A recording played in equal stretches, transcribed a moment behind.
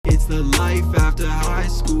the Life After High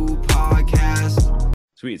School podcast.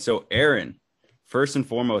 Sweet. So Aaron, first and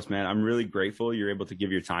foremost, man, I'm really grateful you're able to give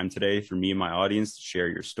your time today for me and my audience to share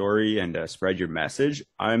your story and spread your message.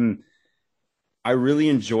 I really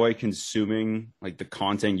enjoy consuming like the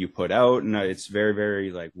content you put out, and it's very,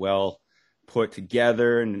 very like well put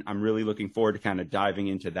together. And I'm really looking forward to kind of diving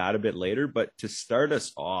into that a bit later. But to start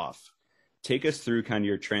us off, take us through kind of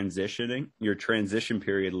your transition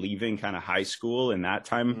period, leaving kind of high school in that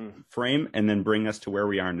time frame, and then bring us to where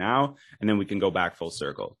we are now, and then we can go back full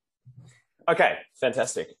circle. Okay,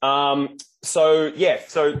 fantastic. So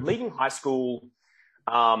leaving high school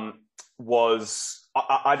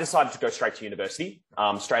I decided to go straight to university,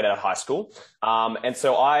 straight out of high school. And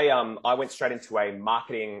so I went straight into a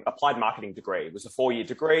applied marketing degree. It was a 4-year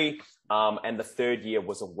degree. And the third year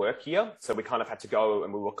was a work year. So we kind of had to go,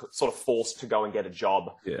 and we were sort of forced to go and get a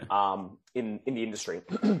job, in the industry.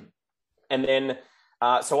 And then,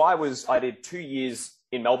 I did 2 years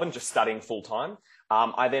in Melbourne, just studying full time.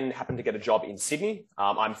 I then happened to get a job in Sydney.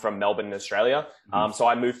 I'm from Melbourne, in Australia. So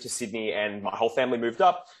I moved to Sydney and my whole family moved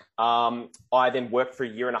up. I then worked for a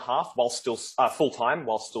year and a half while still full-time,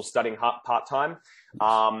 while still studying part-time.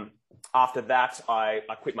 After that, I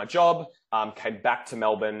quit my job, came back to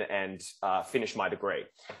Melbourne and finished my degree.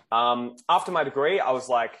 After my degree, I was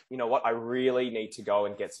like, you know what? I really need to go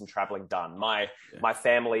and get some traveling done. My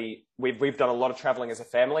family, we've done a lot of traveling as a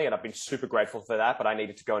family, and I've been super grateful for that, but I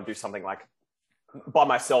needed to go and do something like by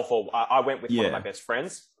myself, or I went with one of my best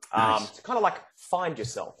friends, to kind of like find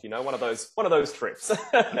yourself, you know, one of those trips.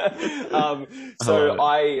 So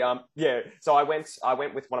I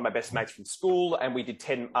went with one of my best mates from school, and we did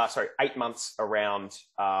 8 months around,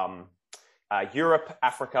 Europe,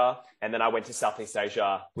 Africa. And then I went to Southeast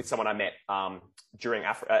Asia with someone I met,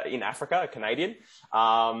 in Africa, a Canadian.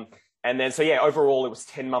 And then, overall it was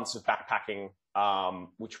 10 months of backpacking,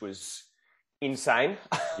 which was insane.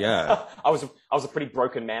 Yeah. I was a pretty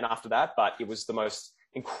broken man after that, but it was the most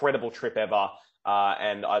incredible trip ever.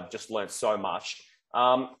 And I just learned so much.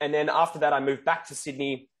 And then after that, I moved back to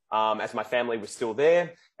Sydney, as my family was still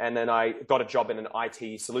there. And then I got a job in an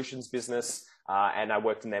IT solutions business, and I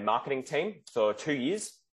worked in their marketing team for 2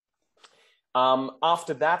 years.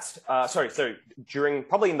 After that, so during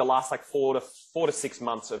probably in the last like 4 to 6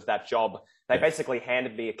 months of that job, they basically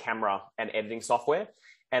handed me a camera and editing software.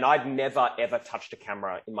 And I'd never, ever touched a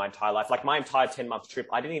camera in my entire life. Like my entire 10-month trip,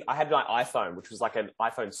 I had my iPhone, which was like an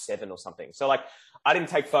iPhone 7 or something. So like, I didn't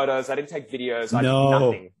take photos. I didn't take videos. I did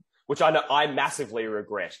nothing, which I know I massively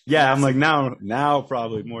regret. Yeah. I'm like now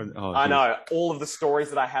probably more. I know all of the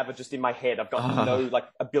stories that I have are just in my head. I've got no like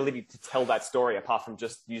ability to tell that story apart from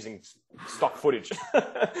just using stock footage.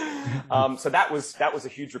 So that was a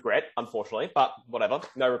huge regret, unfortunately, but whatever,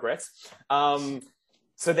 no regrets.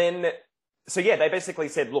 They basically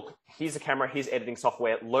said, look, here's a camera, here's editing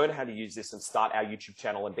software, learn how to use this and start our YouTube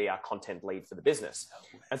channel and be our content lead for the business.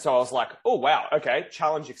 And so I was like, oh, wow, okay,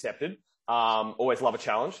 challenge accepted. Always love a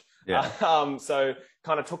challenge. Yeah. So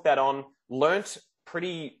kind of took that on, learnt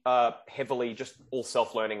pretty heavily, just all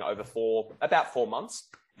self-learning over about 4 months.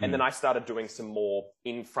 And then I started doing some more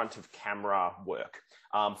in front of camera work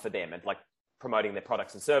for them and like promoting their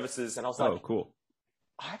products and services. And I was like, oh, cool.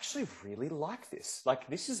 I actually really like this. Like,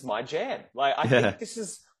 this is my jam. Like, I think this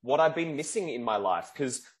is what I've been missing in my life.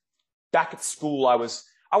 Because back at school, I was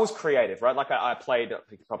creative, right? Like I played,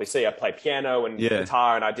 you can probably see, I played piano and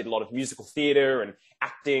guitar, and I did a lot of musical theater and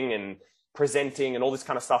acting and presenting and all this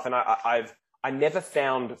kind of stuff. And I never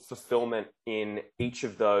found fulfillment in each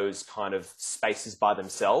of those kind of spaces by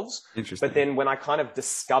themselves. Interesting. But then when I kind of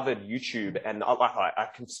discovered YouTube, and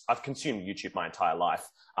I've consumed YouTube my entire life,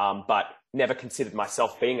 but never considered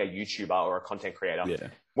myself being a YouTuber or a content creator. Yeah.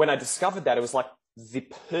 When I discovered that, it was like the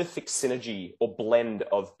perfect synergy or blend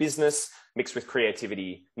of business mixed with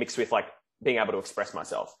creativity, mixed with like being able to express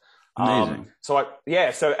myself. Amazing. So after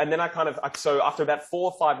about 4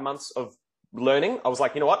 or 5 months of learning, I was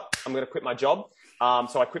like, you know what? I'm going to quit my job.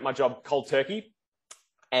 So I quit my job cold turkey.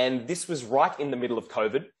 And this was right in the middle of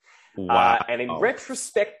COVID. Wow. And in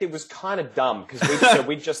retrospect, it was kind of dumb because I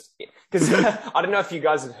don't know if you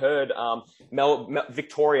guys had heard,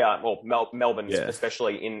 Victoria or Melbourne,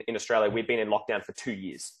 especially in Australia, we'd been in lockdown for 2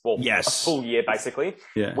 years. Well, a full year, basically.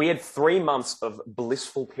 Yeah. We had 3 months of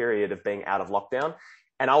blissful period of being out of lockdown.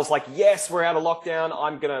 And I was like, yes, we're out of lockdown.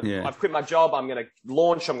 I've quit my job. I'm going to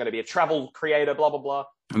launch. I'm going to be a travel creator, blah, blah, blah.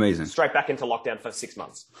 Amazing. Straight back into lockdown for 6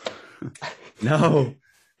 months. No.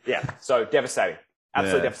 Yeah. So devastating.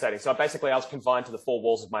 Absolutely devastating. So basically I was confined to the 4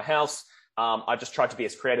 walls of my house. I just tried to be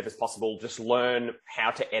as creative as possible, just learn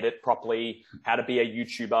how to edit properly, how to be a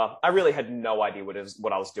YouTuber. I really had no idea what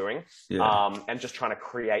I was doing. Yeah. And just trying to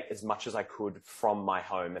create as much as I could from my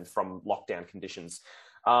home and from lockdown conditions.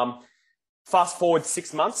 Fast forward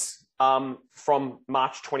 6 months from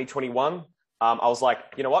March 2021, I was like,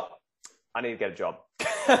 you know what? I need to get a job.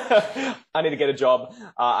 I need to get a job.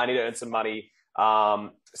 I need to earn some money.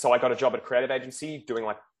 So I got a job at a creative agency doing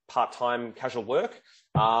like part-time casual work.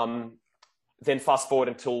 Then fast forward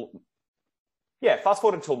until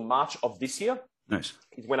March of this year. Nice.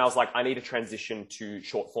 Is when I was like, I need to transition to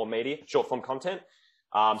short form content.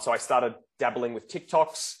 So I started dabbling with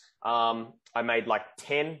TikToks. I made like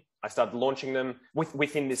 10. I started launching them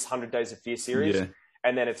within this 100 Days of Fear series. Yeah.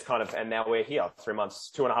 And then and now we're here 3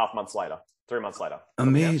 months, 2.5 months later, 3 months later.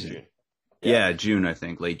 Amazing. June. Yeah, June, I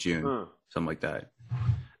think, late June, something like that.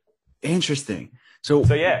 Interesting. So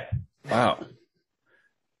yeah. Wow.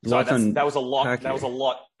 So that was a lot. That was a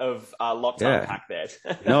lot of to unpack there.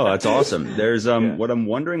 No, that's awesome. There's what I'm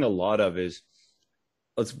wondering a lot of is,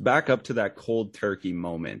 let's back up to that cold turkey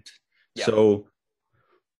moment. Yeah. So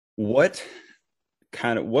what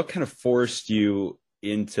kind of forced you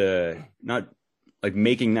into not like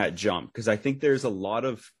making that jump? Because I think there's a lot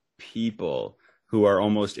of people who are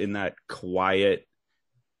almost in that quiet,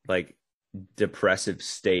 like depressive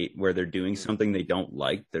state where they're doing something they don't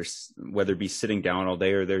like. There's whether it be sitting down all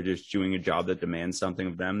day or they're just doing a job that demands something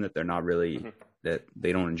of them that they're not really that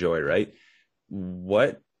they don't enjoy, right?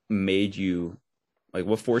 What made you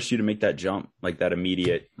what forced you to make that jump, like that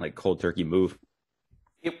immediate like cold turkey move?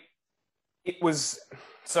 It was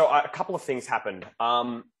a couple of things happened.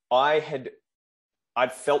 I'd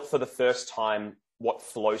felt for the first time what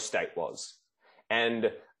flow state was,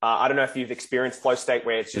 and I don't know if you've experienced flow state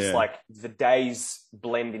where it's just like the days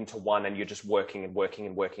blend into one and you're just working and working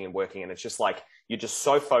and working and working. And it's just like, you're just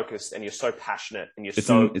so focused and you're so passionate and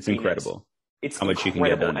it's incredible. It's how much you can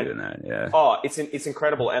get done doing that. Yeah. Oh, it's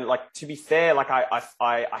incredible. And like, to be fair, like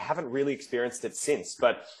I haven't really experienced it since,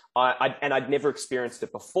 but I'd never experienced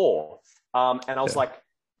it before. And I was like,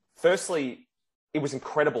 firstly, it was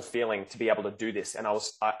incredible feeling to be able to do this. And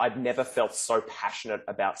I'd never felt so passionate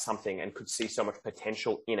about something and could see so much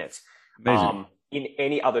potential in it. In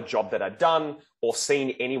any other job that I'd done or seen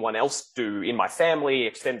anyone else do in my family,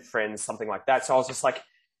 extended friends, something like that. So I was just like,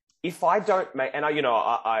 if I don't make, and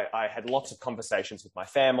I had lots of conversations with my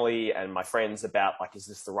family and my friends about like, is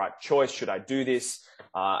this the right choice? Should I do this?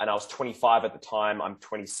 And I was 25 at the time. I'm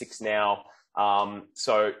 26 now.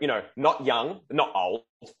 So, not young, not old,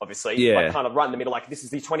 obviously, but kind of right in the middle. Like, this is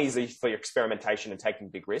the 20s for your experimentation and taking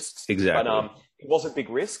big risks. Exactly. But it was a big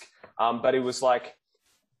risk. But it was like,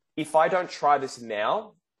 if I don't try this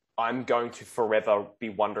now, I'm going to forever be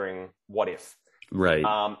wondering what if. Right.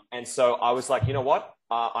 And so I was like, you know what?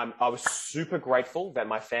 I was super grateful that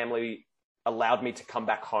my family allowed me to come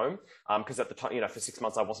back home. Because at the time, for 6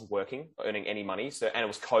 months, I wasn't working, earning any money. And it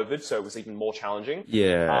was COVID. So it was even more challenging.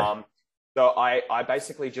 Yeah. So I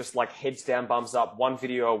basically just like heads down, bums up, one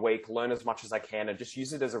video a week, learn as much as I can and just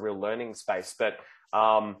use it as a real learning space. But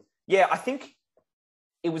I think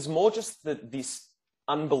it was more just this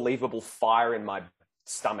unbelievable fire in my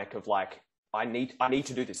stomach of like, I need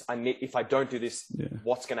to do this. If I don't do this,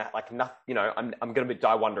 what's going to I'm going to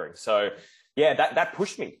die wondering. So that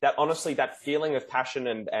pushed me. That honestly, that feeling of passion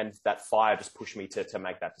and that fire just pushed me to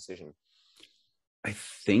make that decision. I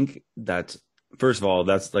think that's, first of all,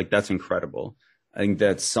 that's incredible. I think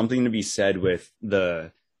that's something to be said with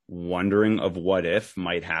the wondering of what if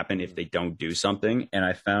might happen if they don't do something. And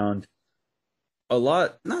I found a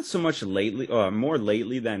lot, not so much lately, more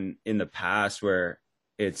lately than in the past, where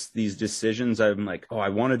it's these decisions. I'm like, I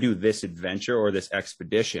want to do this adventure or this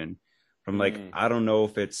expedition. I'm like, I don't know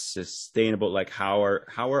if it's sustainable. Like, how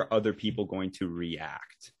are other people going to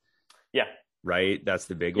react? Yeah. Right. That's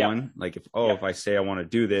the big one. Like if I say I want to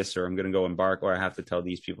do this, or I'm going to go embark, or I have to tell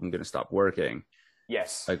these people I'm going to stop working.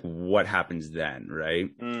 Yes. Like, what happens then?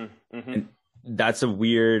 Right. Mm-hmm. And that's a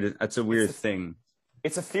weird thing.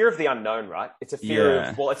 It's a fear of the unknown, right? It's a fear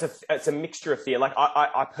of, it's a mixture of fear. Like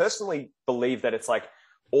I personally believe that it's like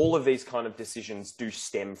all of these kind of decisions do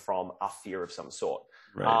stem from a fear of some sort.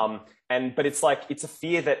 Right. But it's like, it's a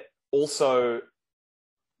fear that also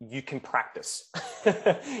you can practice.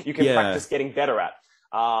 You can practice getting better at.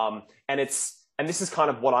 And this is kind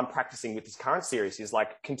of what I'm practicing with this current series is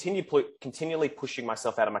like continually pushing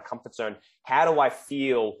myself out of my comfort zone. How do I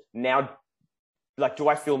feel now? Like, do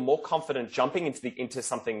I feel more confident jumping into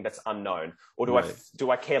something that's unknown, or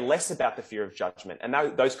do I care less about the fear of judgment and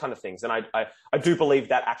those kind of things? And I do believe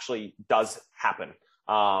that actually does happen.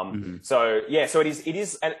 So it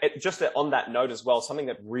is, and just on that note as well, something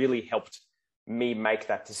that really helped me make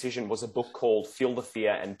that decision was a book called Feel the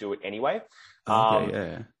Fear and Do It Anyway,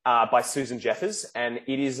 Okay, by Susan Jeffers. And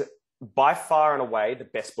it is by far and away the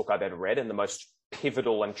best book I've ever read and the most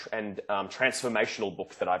pivotal and transformational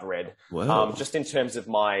book that I've read. Whoa. Just in terms of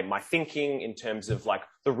my thinking, in terms of like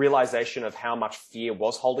the realization of how much fear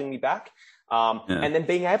was holding me back. And then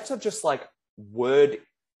being able to just like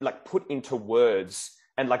put into words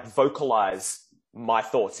and like vocalize my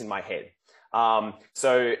thoughts in my head. And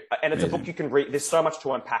it's a book you can read. There's so much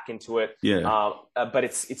to unpack into it. But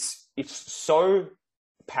it's so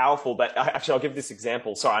powerful that actually I'll give this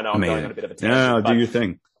example. Sorry, I know I'm going on a bit of a tangent. No, do your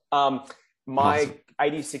thing. My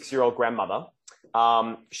 86-year-old grandmother,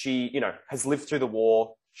 she, has lived through the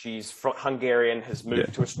war. She's from Hungarian, has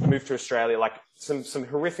moved to Australia, like some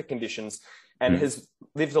horrific conditions, and has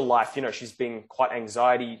lived a life. She's been quite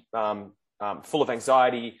full of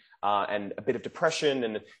anxiety and a bit of depression,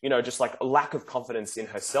 and just like a lack of confidence in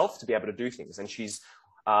herself to be able to do things. And she's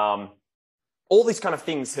all these kind of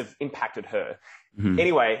things have impacted her.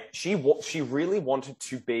 Anyway, she really wanted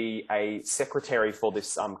to be a secretary for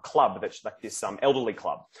this club, that's like this elderly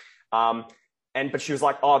club. But she was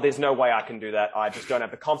like, oh, there's no way I can do that. I just don't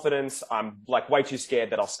have the confidence. I'm like way too scared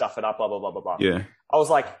that I'll stuff it up, blah, blah, blah, blah, blah. Yeah. I was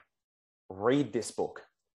like, read this book,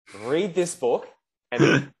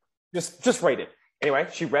 and just read it. Anyway,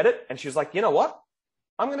 she read it and she was like, you know what?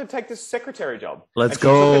 I'm going to take this secretary job. Let's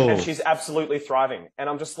go. And she's absolutely thriving. And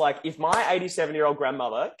I'm just like, if my 87-year-old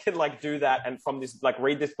grandmother can like do that and from this, like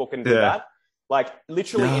read this book and do that, like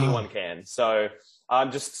literally anyone can. So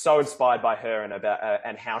I'm just so inspired by her and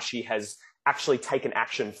and how she has actually taken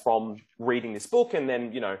action from reading this book and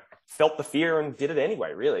then, felt the fear and did it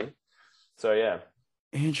anyway, really. So, yeah.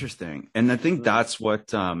 Interesting. And I think that's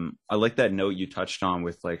what I like that note you touched on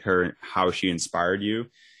with like her, how she inspired you.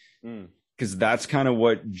 Because that's kind of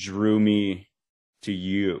what drew me to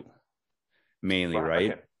you mainly,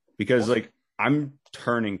 right? Okay. Because like I'm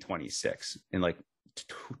turning 26 in like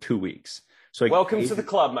 2 weeks. So like, welcome to the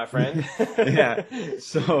club, my friend. Yeah.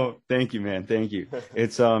 So thank you, man. Thank you.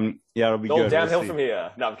 It's it'll be good. Downhill from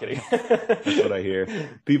here. No, I'm kidding. That's what I hear.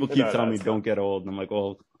 People keep telling me don't get old. And I'm like,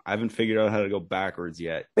 well, I haven't figured out how to go backwards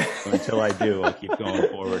yet. So until I do, I'll keep going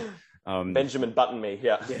forward. Benjamin Button me.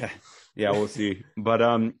 Yeah, we'll see. But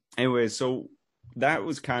anyway, so that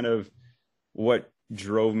was kind of what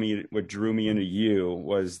drew me into you.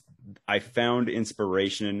 Was I found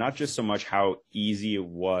inspiration in not just so much how easy it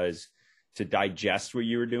was to digest what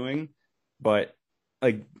you were doing, but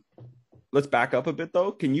like, let's back up a bit though.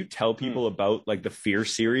 Can you tell people about like the Fear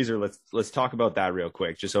series, or let's talk about that real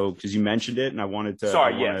quick, just so, because you mentioned it and I wanted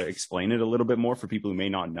to explain it a little bit more for people who may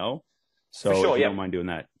not know. So if you don't mind doing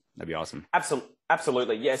that, that'd be awesome.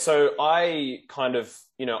 Absolutely. Yeah. So I kind of,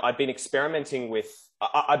 I've been experimenting with,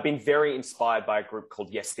 I've been very inspired by a group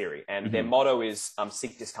called Yes Theory, and their motto is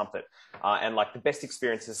seek discomfort. And like the best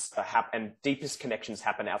experiences and deepest connections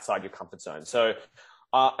happen outside your comfort zone. So,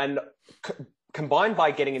 combined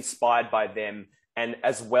by getting inspired by them, and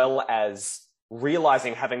as well as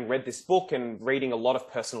realizing, having read this book and reading a lot of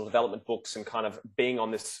personal development books and kind of being on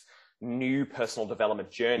this new personal development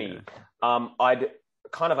journey, I'd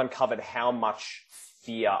kind of uncovered how much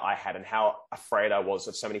fear I had and how afraid I was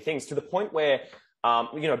of so many things, to the point where,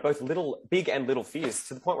 both big and little fears,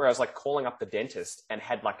 to the point where I was like calling up the dentist and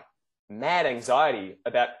had like mad anxiety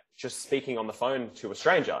about just speaking on the phone to a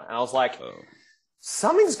stranger. And I was like,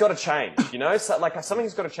 something's got to change,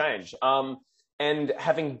 something's got to change. And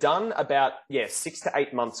having done about 6 to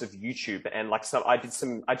 8 months of YouTube, and like I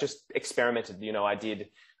just experimented.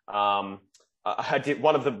 I did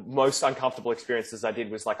one of the most uncomfortable experiences I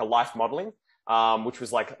did was like a life modeling, which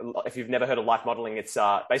was like, if you've never heard of life modeling, it's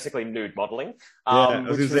basically nude modeling. I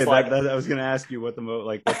was going to say I was going to ask you what the most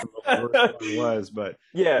worst one was, but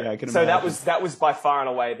I can imagine. So that was by far and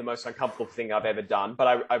away the most uncomfortable thing I've ever done.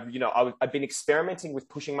 But I've been experimenting with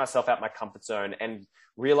pushing myself out my comfort zone and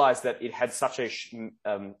realized that it had such a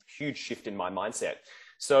huge shift in my mindset.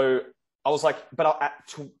 So I was like, but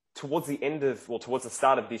towards the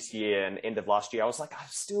start of this year and end of last year, I was like,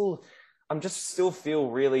 I'm just still feel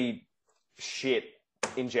really shit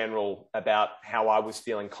in general about how I was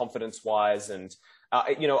feeling confidence wise. And,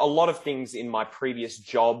 a lot of things in my previous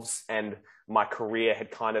jobs and my career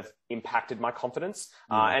had kind of impacted my confidence.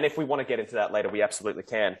 And if we want to get into that later, we absolutely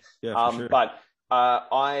can. Yeah, for sure. But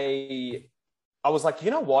I was like,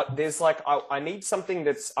 you know what, there's like, I need something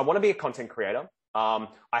I want to be a content creator. I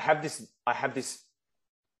have this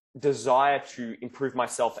desire to improve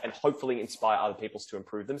myself and hopefully inspire other people to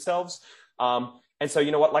improve themselves. And so,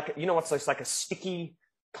 what's like a sticky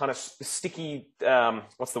kind of sticky,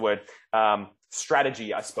 what's the word?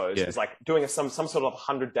 Strategy, I suppose, Yeah. is like doing some sort of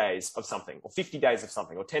 100 days of something, or 50 days of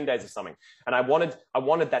something, or 10 days of something. And I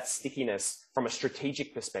wanted that stickiness from a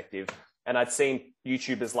strategic perspective. And I'd seen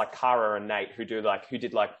YouTubers like Kara and Nate who did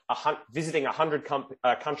visiting 100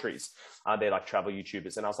 countries. They're like travel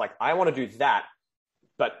YouTubers. And I was like, I want to do that,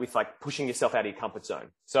 but with like pushing yourself out of your comfort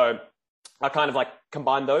zone. So I kind of like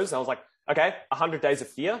combined those. And I was like, okay, 100 days of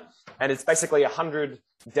fear. And it's basically 100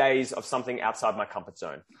 days of something outside my comfort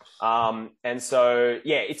zone. And so,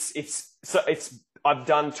 yeah, I've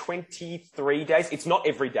done 23 days. It's not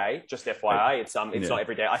every day, just FYI. It's not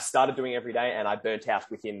every day. I started doing every day and I burnt out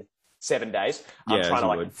within 7 days. I'm trying to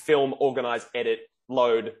like film, organize, edit,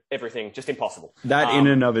 load, everything, just impossible. That in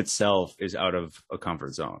and of itself is out of a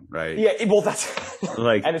comfort zone, right? Yeah, well, that's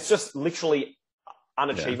like, and it's just literally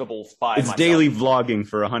unachievable by it's myself. daily vlogging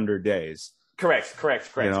for 100 days. Correct.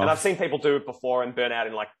 You know? And I've seen people do it before and burn out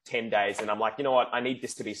in like 10 days. And I'm like, you know what? I need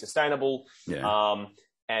this to be sustainable. Yeah.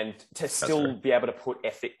 And to still be able to put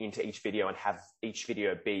effort into each video and have each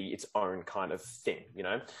video be its own kind of thing, you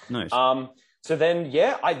know? Nice. So then,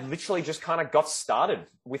 yeah, I literally just kind of got started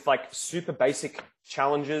with like super basic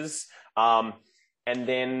challenges. And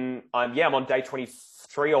then I'm on day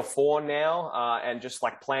 23 or 4 now, and just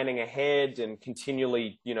like planning ahead and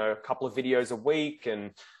continually, you know, a couple of videos a week.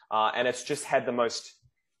 And it's just had the most,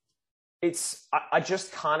 I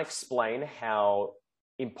just can't explain how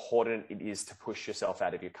important it is to push yourself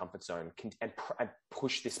out of your comfort zone and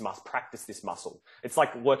push this practice this muscle. It's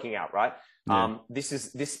like working out, right? Yeah. This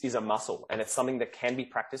is a muscle, and it's something that can be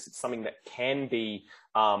practiced. It's something that can be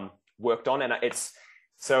worked on, and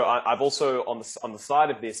I've also on the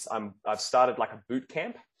side of this, I've started like a boot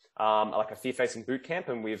camp, like a fear facing boot camp,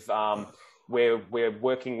 and we're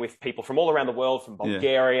working with people from all around the world, from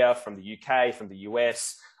Bulgaria, from the UK, from the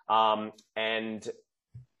US, and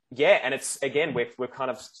it's, again, we're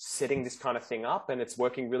kind of setting this kind of thing up, and it's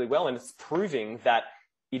working really well, and it's proving that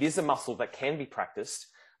it is a muscle that can be practiced,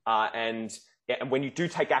 and when you do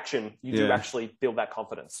take action, you do actually build that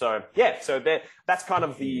confidence. So that's kind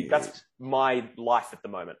of that's my life at the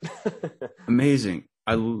moment. Amazing.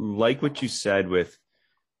 I like what you said with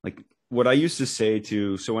like what I used to say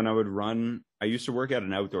so when I used to work at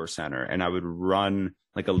an outdoor center, and I would run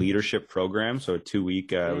like a leadership program. So a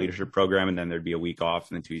 2-week leadership program, and then there'd be a week off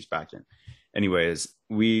and then 2 weeks back in. Anyways,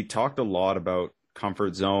 we talked a lot about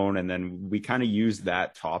comfort zone, and then we kind of used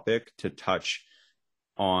that topic to touch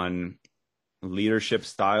on leadership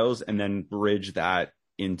styles and then bridge that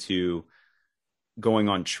into going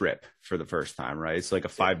on trip for the first time, right? It's like a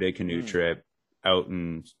 5-day canoe trip out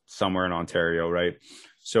in somewhere in Ontario, right?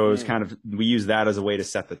 So it was kind of, we use that as a way to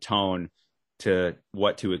set the tone to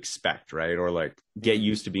what to expect, right? Or like get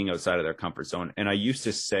used to being outside of their comfort zone. And I would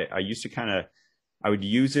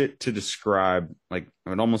use it to describe, like,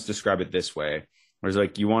 I would almost describe it this way, where it's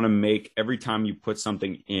like, you want to make, every time you put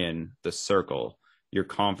something in the circle, your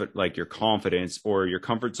confidence or your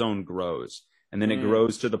comfort zone grows. And then it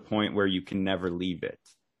grows to the point where you can never leave it.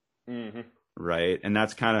 Mm-hmm. Right. And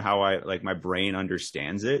that's kind of how my brain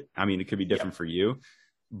understands it. I mean, it could be different for you,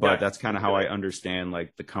 but that's kind of how I understand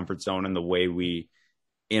like the comfort zone and the way we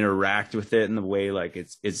interact with it, and the way like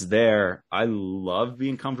it's there. I love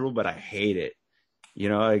being comfortable, but I hate it. You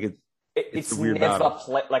know, like it's a weird battle.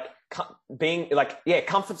 Being like,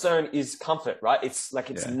 comfort zone is comfort, right? It's like,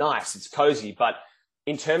 it's nice, it's cozy, but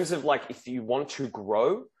in terms of like, if you want to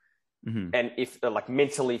grow, and if like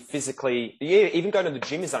mentally, physically, even going to the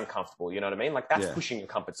gym is uncomfortable. You know what I mean? Like that's pushing your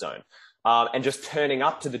comfort zone, and just turning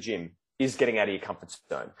up to the gym is getting out of your comfort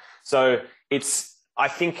zone. So I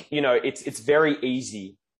think, you know, it's very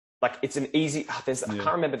easy. Like it's an easy, I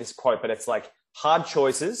can't remember this quote, but it's like hard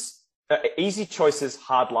choices, easy choices,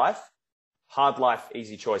 hard life,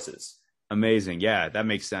 easy choices. Amazing. Yeah. That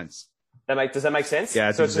makes sense. Does that make sense? Yeah.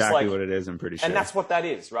 It's exactly what it is. I'm pretty sure. And that's what that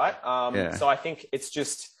is. Right. So I think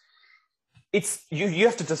you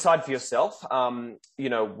have to decide for yourself, you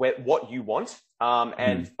know, what you want.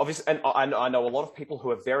 And obviously, and I know a lot of people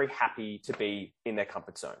who are very happy to be in their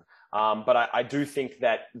comfort zone. But I do think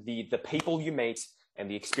that the people you meet and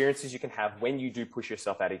the experiences you can have when you do push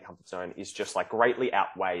yourself out of your comfort zone is just like greatly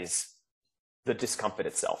outweighs the discomfort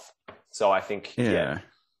itself. So I think,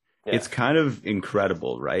 it's kind of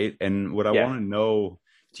incredible, right? And what I want to know,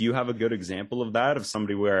 do you have a good example of that, of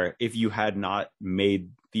somebody where if you had not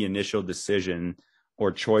made the initial decision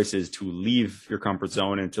or choices to leave your comfort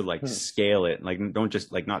zone and to like scale it, like don't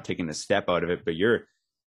just like not taking a step out of it, but you're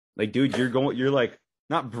like, dude, you're like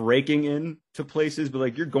not breaking into places, but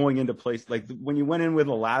like you're going into places, like when you went in with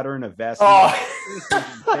a ladder and a vest, this is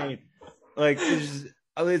insane. Like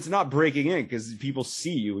it's not breaking in because people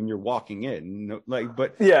see you and you're walking in. Like,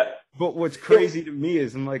 but Yeah. but what's crazy to me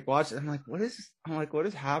is I'm like, what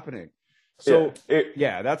is happening? So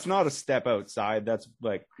yeah, that's not a step outside. That's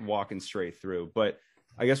like walking straight through. But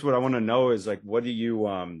I guess what I want to know is like, what do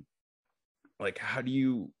you like, how do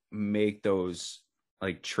you make those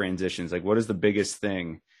like transitions? Like, what is the biggest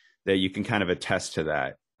thing that you can kind of attest to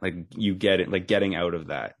that? Like you get it, like getting out of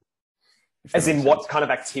that. As in, what kind of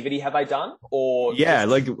activity have I done? Or yeah,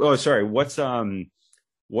 like, oh, sorry. What's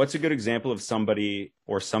a good example of somebody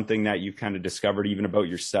or something that you kind of discovered even about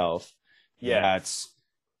yourself? Yeah. That's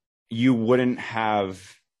you wouldn't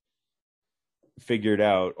have figured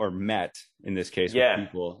out or met in this case with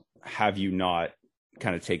people, have you not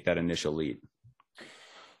kind of take that initial leap?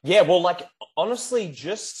 Yeah, well, like honestly,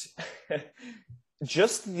 just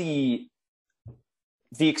the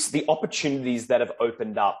opportunities that have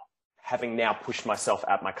opened up, having now pushed myself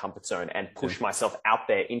out my comfort zone and pushed myself out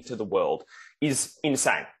there into the world is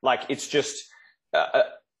insane. Like it's just,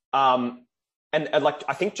 and like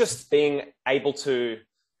I think just being able to,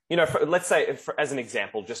 you know, let's say as an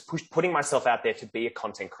example, just putting myself out there to be a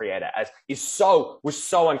content creator was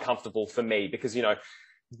so uncomfortable for me because, you know,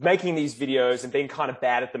 making these videos and being kind of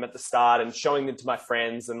bad at them at the start and showing them to my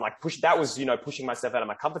friends and like that was, you know, pushing myself out of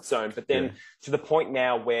my comfort zone. But then to the point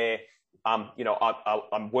now where, you know,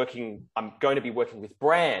 I'm going to be working with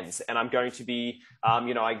brands and I'm going to be,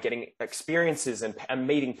 you know, I'm getting experiences and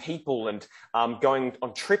meeting people and going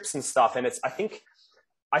on trips and stuff. And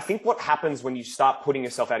I think what happens when you start putting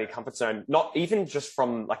yourself out of your comfort zone, not even just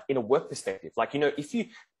from like in a work perspective, like, you know, if you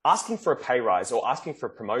asking for a pay rise or asking for a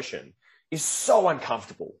promotion is so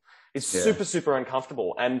uncomfortable. It's super, super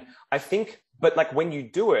uncomfortable. And I think, but like when you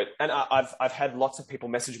do it, and I've had lots of people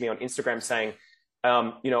message me on Instagram saying,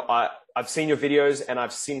 you know, I've seen your videos and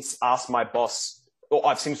I've since asked my boss, or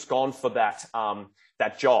I've since gone for that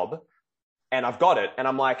job and I've got it. And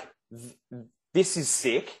I'm like, this is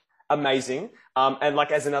sick. Amazing. And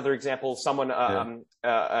like, as another example, someone, a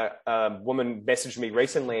woman messaged me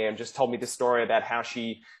recently and just told me this story about how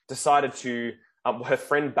she decided to, her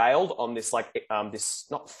friend bailed on this, like, this,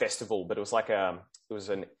 not festival, but it was like a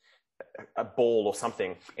ball or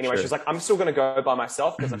something. Anyway, she's like, I'm still going to go by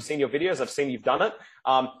myself because I've seen your videos. I've seen you've done it.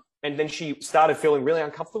 And then she started feeling really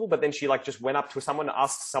uncomfortable, but then she like just went up to someone and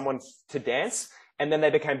asked someone to dance. And then they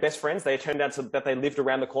became best friends. They turned out that they lived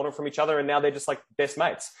around the corner from each other. And now they're just like best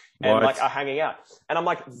mates and like are hanging out. And I'm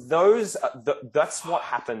like, that's what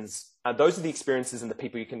happens. Those are the experiences and the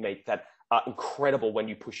people you can meet that are incredible when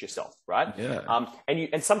you push yourself. Right. Yeah.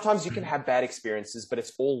 And sometimes you can have bad experiences, but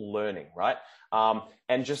it's all learning. Right.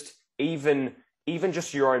 And just even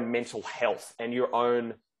just your own mental health and your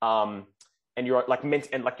own, and your like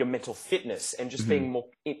your mental fitness and just being more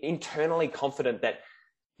internally confident that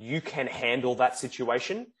you can handle that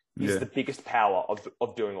situation is the biggest power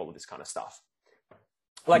of doing all of this kind of stuff.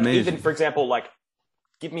 Like even, for example, like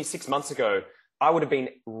give me 6 months ago, I would have been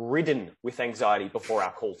ridden with anxiety before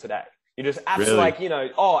our call today. You just absolutely like, you know,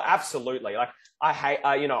 oh, absolutely. Like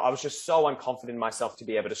you know, I was just so unconfident in myself to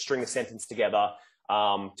be able to string a sentence together,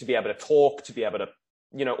 to be able to talk, to be able to,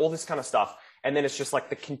 you know, all this kind of stuff. And then it's just like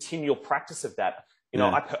the continual practice of that. You know,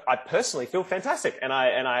 I personally feel fantastic, and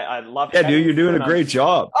I love. Yeah, dude, you're doing a great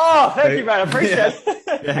job. Oh, thank you, man. I appreciate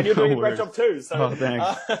it. And you're doing a great job too. So, oh,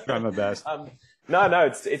 thanks. Try my best.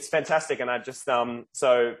 No, it's fantastic, and I just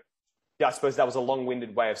so yeah, I suppose that was a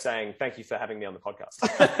long-winded way of saying thank you for having me on the podcast.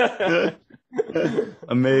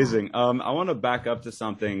 Amazing. I want to back up to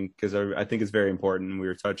something because I think it's very important. We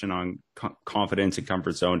were touching on confidence and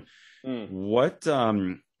comfort zone. What?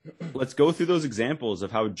 Let's go through those examples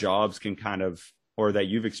of how jobs can kind of, or that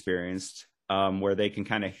you've experienced, where they can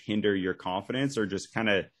kind of hinder your confidence or just kind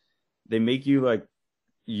of, they make you like,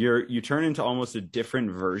 you turn into almost a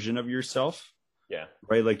different version of yourself. Yeah.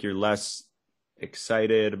 Right. Like you're less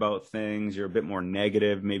excited about things. You're a bit more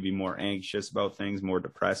negative, maybe more anxious about things, more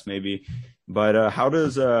depressed maybe. But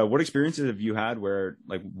what experiences have you had where,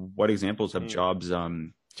 like, what examples have jobs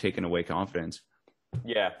taken away confidence?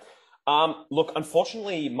 Yeah. Look,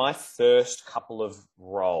 unfortunately, my first couple of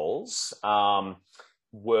roles I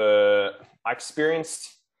experienced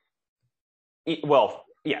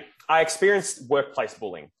workplace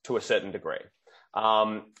bullying to a certain degree.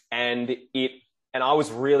 And I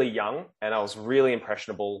was really young and I was really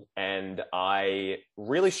impressionable and I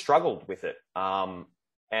really struggled with it. And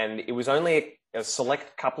it was only a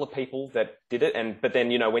select couple of people that did it. But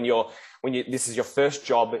then, you know, when this is your first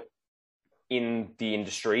job in the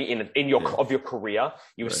industry, of your career,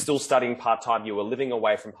 you were still studying part-time, you were living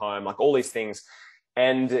away from home, like all these things.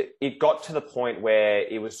 And it got to the point where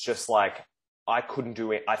it was just like, I couldn't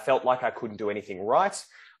do it. I felt like I couldn't do anything right.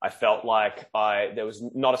 I felt like there was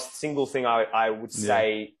not a single thing I would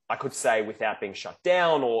say, I could say without being shut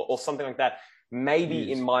down or something like that.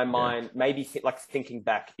 Maybe in my mind, maybe like thinking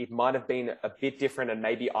back, it might have been a bit different and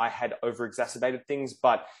maybe I had over exacerbated things.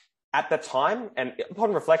 But at the time and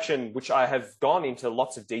upon reflection, which I have gone into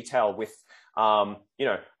lots of detail with, I've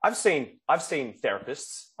seen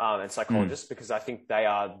therapists and psychologists because I think they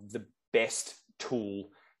are the best tool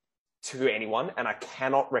to anyone. And I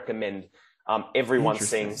cannot recommend everyone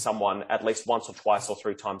seeing someone at least once or twice or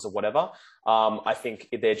 3 times or whatever. I think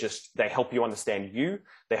they help you understand you.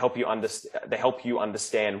 They help you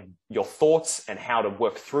understand your thoughts and how to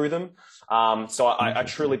work through them. So I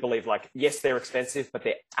truly believe, like, yes, they're expensive, but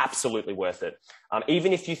they're absolutely worth it.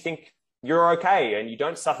 Even if you think you're okay and you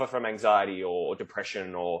don't suffer from anxiety or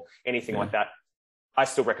depression or anything like that, I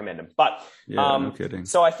still recommend them. But no kidding.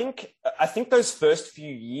 So I think those first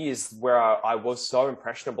few years where I was so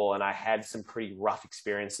impressionable and I had some pretty rough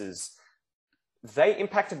experiences, they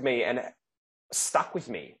impacted me and stuck with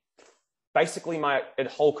me basically my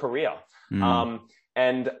whole career.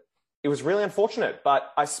 And it was really unfortunate,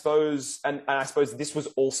 but I suppose, and I suppose this was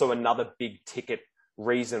also another big ticket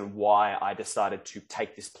reason why I decided to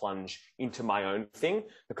take this plunge into my own thing,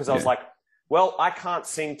 because I was like, well, I can't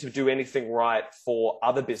seem to do anything right for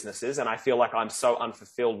other businesses. And I feel like I'm so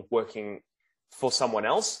unfulfilled working for someone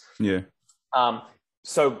else. Yeah.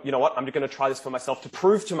 So you know what? I'm going to try this for myself to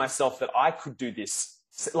prove to myself that I could do this,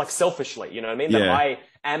 like, selfishly, you know what I mean? That I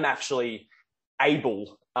am actually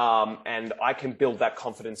able, and I can build that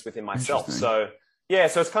confidence within myself. So yeah,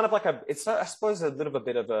 so it's kind of like I suppose a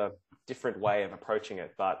bit of a different way of approaching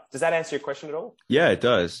it, but does that answer your question at all? Yeah, it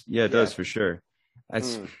does. Yeah, it does for sure.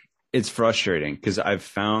 It's frustrating because I've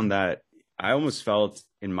found that I almost felt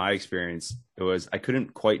in my experience, I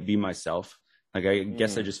couldn't quite be myself. Like, I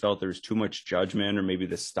guess I just felt there was too much judgment, or maybe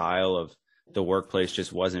the style of the workplace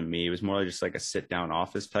just wasn't me. It was more just like a sit down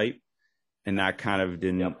office type. And that kind of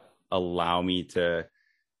didn't allow me to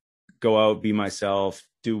go out, be myself,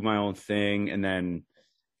 do my own thing. And then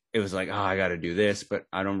it was like, oh, I got to do this, but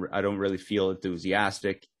I don't really feel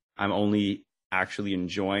enthusiastic. I'm only actually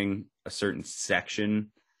enjoying a certain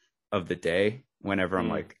section of the day whenever I'm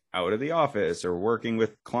like out of the office or working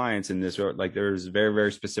with clients in this, like, there's very,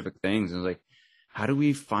 very specific things. And I was like, how do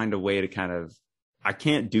we find a way to I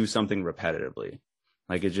can't do something repetitively.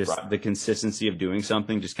 Like, it's just the consistency of doing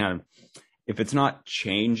something, just kind of, if it's not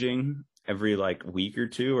changing every like week or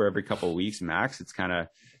two or every couple of weeks max, it's kind of,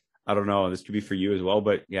 I don't know, this could be for you as well,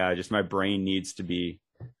 but yeah, just my brain needs to be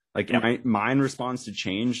like, my mind responds to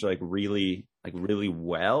change really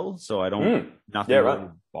well. So I don't, nothing really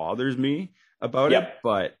bothers me about it,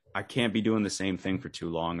 but I can't be doing the same thing for too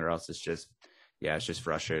long, or else it's just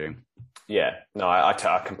frustrating. Yeah, no,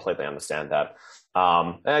 I completely understand that.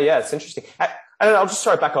 It's interesting. And I'll just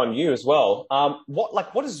throw it back on you as well.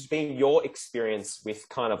 What has been your experience with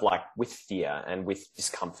kind of like with fear and with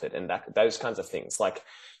discomfort and those kinds of things? Like,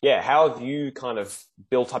 how have you kind of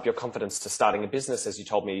built up your confidence to starting a business, as you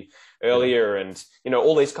told me earlier, and, you know,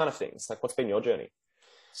 all these kind of things? Like, what's been your journey?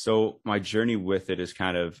 So my journey with it is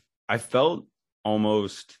kind of, I felt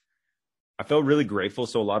really grateful.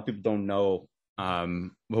 So a lot of people don't know.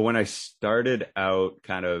 But when I started out,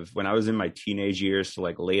 kind of when I was in my teenage years, so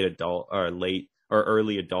like late adult or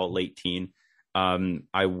early adult, late teen,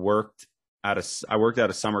 I worked at a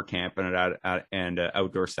summer camp and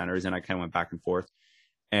outdoor centers, and I kind of went back and forth.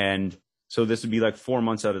 And so this would be like 4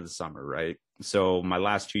 months out of the summer, right? So my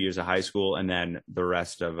last 2 years of high school, and then the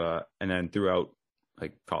rest of and then throughout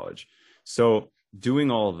like college. So doing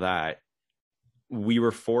all that, we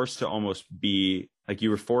were forced to almost be like, you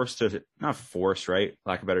were forced to, not forced, right,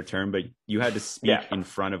 lack of a better term, but you had to speak in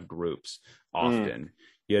front of groups often.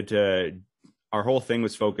 You had to, our whole thing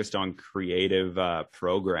was focused on creative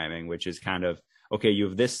programming, which is kind of, okay, you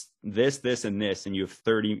have this, and this, and you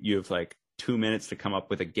have like 2 minutes to come up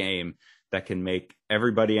with a game that can make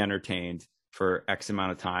everybody entertained for X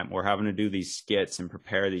amount of time. Or having to do these skits and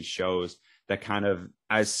prepare these shows that, kind of,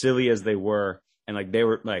 as silly as they were, and like they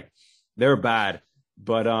were bad,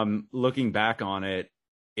 but looking back on it,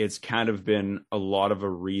 it's kind of been a lot of a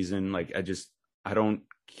reason. Like, I don't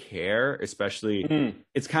care, especially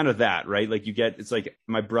it's kind of that, right? Like, it's like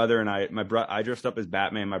my brother and I dressed up as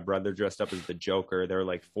Batman, my brother dressed up as the Joker. There were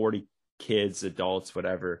like 40 kids, adults,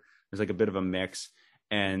 whatever. There's like a bit of a mix,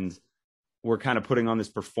 and we're kind of putting on this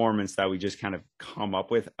performance that we just kind of come up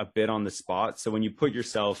with a bit on the spot. So when you put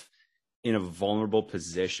yourself in a vulnerable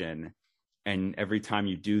position, and every time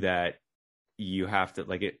you do that, you have to,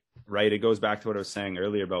 like, it, right? It goes back to what I was saying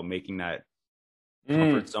earlier about making that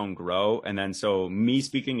comfort zone grow. And then so me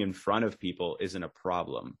speaking in front of people isn't a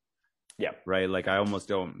problem. Yeah. Right. Like I almost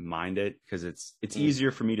don't mind it because it's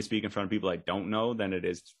easier for me to speak in front of people I don't know than it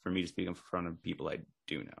is for me to speak in front of people I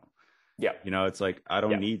do know. Yeah. You know, it's like I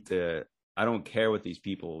don't care what these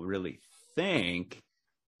people really think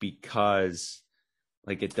because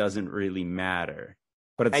like it doesn't really matter.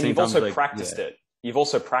 But at the same time, you've also practiced it. You've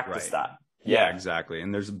also practiced that. Yeah, exactly.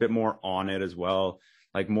 And there's a bit more on it as well,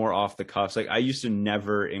 like more off the cuffs. Like I used to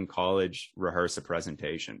never in college rehearse a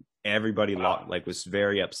presentation. Everybody like was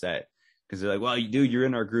very upset because they're like, well, dude, you're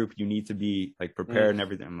in our group. You need to be like prepared and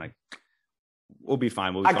everything. I'm like, we'll be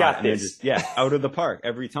fine. We'll be fine. Got this. Out of the park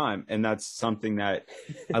every time. And that's something that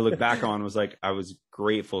I look back on was like, I was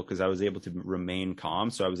grateful because I was able to remain calm.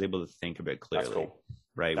 So I was able to think a bit clearly. That's cool.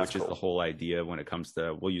 Right. Which is the whole idea when it comes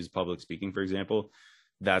to, we'll use public speaking, for example.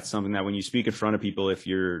 That's something that when you speak in front of people, if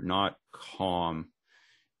you're not calm,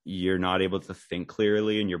 you're not able to think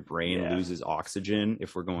clearly and your brain loses oxygen.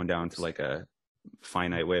 If we're going down to like a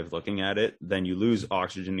finite way of looking at it, then you lose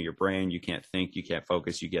oxygen to your brain. You can't think, you can't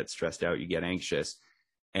focus, you get stressed out, you get anxious.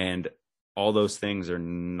 And all those things are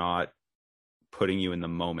not putting you in the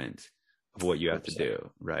moment of what you have 100%. To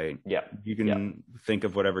do, right? Yeah. You can think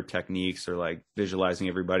of whatever techniques or like visualizing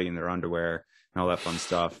everybody in their underwear and all that fun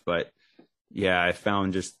stuff. But yeah, I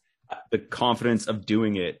found just the confidence of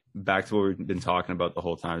doing it, back to what we've been talking about the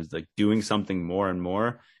whole time, is like doing something more and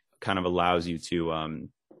more kind of allows you to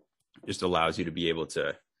be able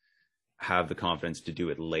to have the confidence to do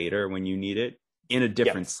it later when you need it in a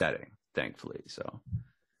different setting, thankfully. So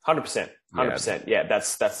 100%. Yeah,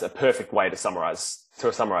 that's a perfect way to summarize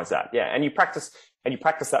that. Yeah. And you practice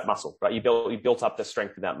that muscle, right? You built up the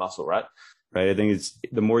strength in that muscle, right? Right. I think it's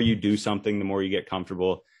the more you do something, the more you get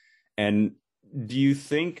comfortable. And do you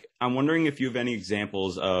think, I'm wondering if you have any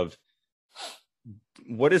examples of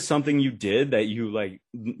what is something you did that you like,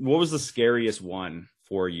 what was the scariest one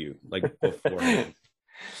for you, like beforehand?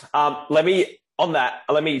 Let me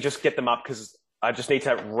just get them up because I just need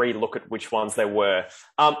to re-look at which ones they were.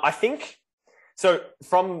 I think, so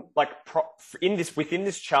from like within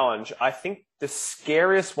this challenge, I think the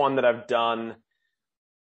scariest one that I've done,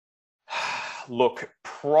 look,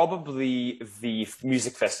 probably the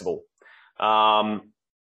music festival.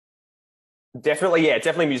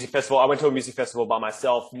 Definitely music festival. I went to a music festival by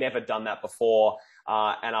myself, never done that before.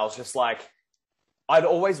 And I was just like, I'd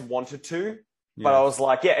always wanted to, but I was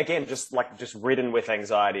like, again, just ridden with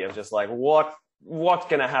anxiety. I was just like, what's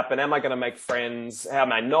going to happen? Am I going to make friends? How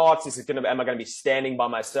am I not? Am I going to be standing by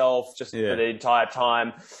myself just for the entire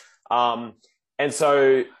time? And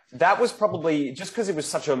so that was probably just because it was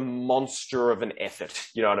such a monster of an effort.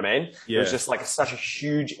 You know what I mean? Yeah. It was just like such a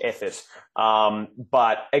huge effort.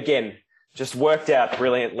 But again, just worked out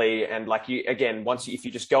brilliantly. And like if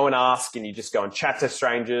you just go and ask and you just go and chat to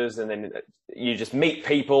strangers and then you just meet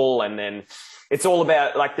people, and then it's all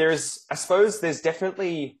about like, I suppose there's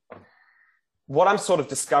definitely, what I'm sort of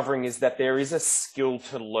discovering is that there is a skill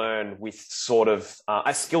to learn with sort of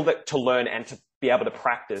to learn and to be able to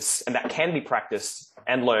practice, and that can be practiced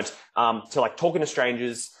and learned, to like talking to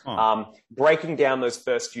strangers, breaking down those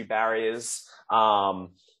first few barriers,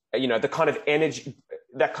 the kind of energy,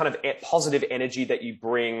 that kind of positive energy that you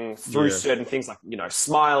bring through certain things, like,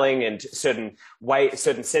 smiling, and certain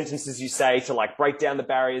sentences you say to like break down the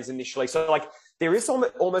barriers initially. So like there is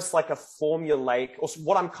almost like a formulaic, or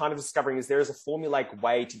what I'm kind of discovering is there is a formulaic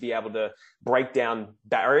way to be able to break down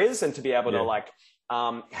barriers and to be able to like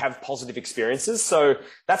have positive experiences. So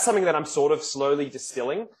that's something that I'm sort of slowly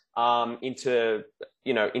distilling into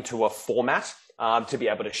a format to be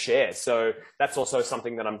able to share. So that's also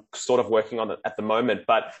something that I'm sort of working on at the moment.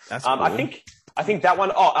 But cool. I think that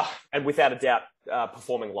one, and without a doubt,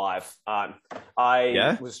 performing live.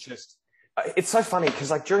 Was just, it's so funny because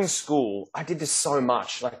like during school, I did this so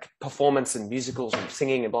much, like performance and musicals and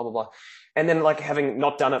singing and blah, blah, blah. And then like having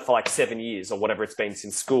not done it for like 7 years or whatever it's been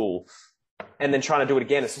since school, and then trying to do it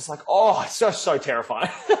again, it's just like, it's so terrifying.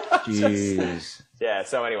 Jeez.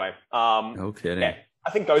 So anyway, no kidding. Yeah, I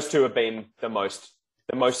think those two have been the most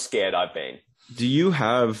scared I've been. Do you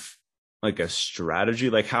have like a strategy?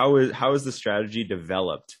 Like how is the strategy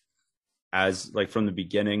developed as like from the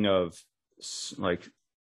beginning of like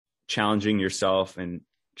challenging yourself and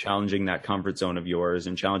challenging that comfort zone of yours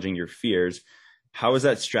and challenging your fears? How is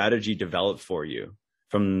that strategy developed for you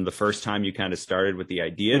from the first time you kind of started with the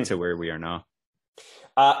idea to where we are now?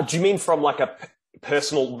 Do you mean from like a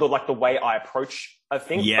personal, like the way I approach a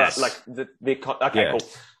thing? Yes. Like okay, cool.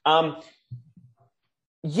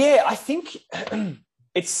 I think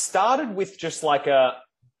it started with just like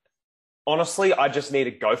honestly, I just need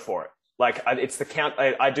to go for it. Like it's the count.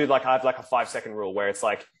 I do like, I have like a 5-second rule where it's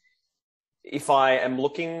like, if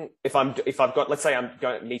I've got, let's say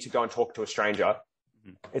need to go and talk to a stranger,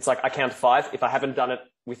 it's like I count 5. If I haven't done it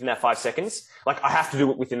within that 5 seconds, like I have to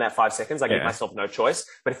do it within that 5 seconds. I give myself no choice.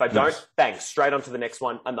 But if I don't, bang, straight on to the next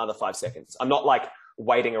one, another 5 seconds. I'm not like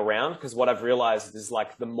waiting around, because what I've realized is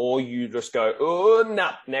like the more you just go, oh, no,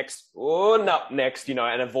 next,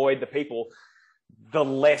 and avoid the people, the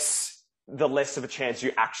less of a chance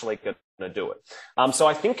you're actually going to do it. So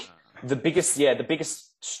I think the biggest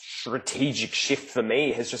strategic shift for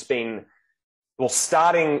me has just been, well,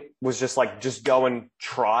 starting was just like, just go and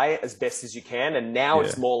try as best as you can. And now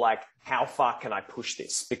it's more like, how far can I push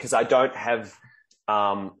this? Because I don't have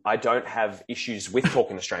issues with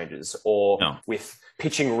talking to strangers or with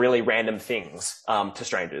pitching really random things to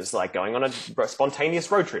strangers, like going on a spontaneous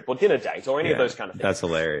road trip or dinner date or any of those kind of things. That's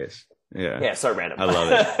hilarious. Yeah, so random. I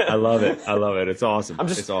love it. I love it. It's awesome.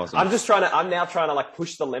 It's awesome. I'm now trying to like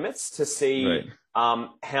push the limits to see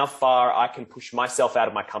how far I can push myself out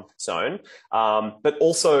of my comfort zone. But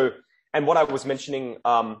also, and what I was mentioning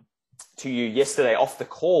to you yesterday off the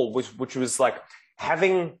call, which was like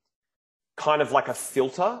having kind of like a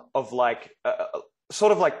filter of like,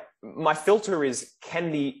 sort of like, my filter is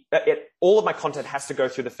all of my content has to go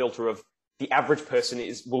through the filter of the average person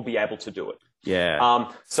will be able to do it. Yeah.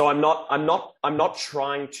 So I'm not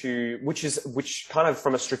trying to, which kind of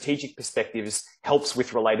from a strategic perspective helps with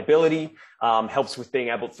relatability, helps with being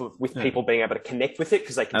able people being able to connect with it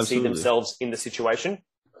because they can see themselves in the situation,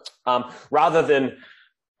 rather than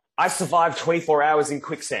I survived 24 hours in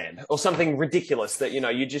quicksand or something ridiculous that,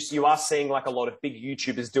 you are seeing like a lot of big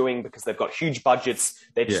YouTubers doing because they've got huge budgets.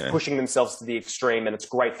 They're just pushing themselves to the extreme and it's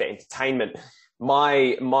great for entertainment.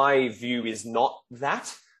 My view is not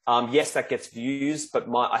that. Yes, that gets views, but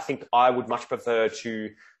I think I would much prefer to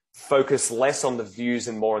focus less on the views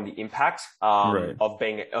and more on the impact of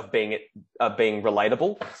being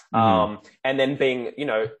relatable, and then being,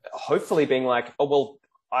 hopefully being like, oh well,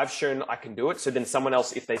 I've shown I can do it. So then someone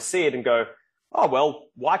else, if they see it and go, oh well,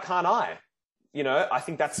 why can't I? I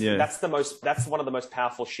think that's one of the most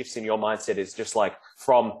powerful shifts in your mindset, is just like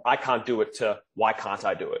from I can't do it to why can't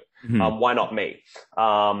I do it? Why not me?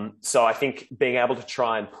 So I think being able to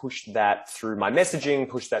try and push that through my messaging,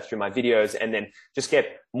 push that through my videos, and then just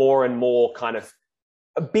get more and more kind of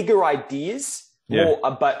bigger ideas,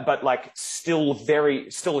 but like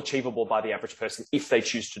still achievable by the average person if they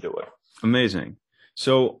choose to do it. Amazing.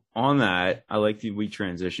 So on that, I like that we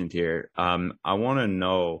transitioned here. I want to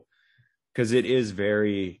know, because it is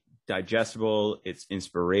very digestible, it's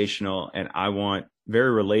inspirational, and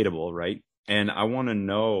very relatable, right? And I want to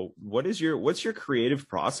know, what's your creative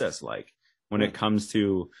process like when it comes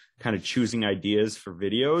to kind of choosing ideas for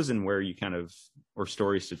videos and where you or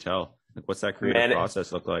stories to tell? Like, what's that creative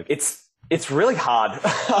process look like? It's really hard.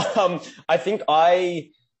 I think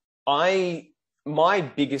my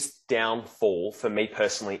biggest downfall for me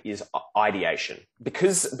personally is ideation,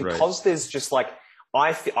 because there's just like,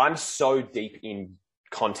 I'm so deep in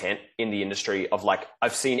content in the industry of like,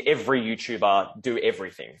 I've seen every YouTuber do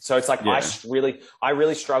everything. So it's like, I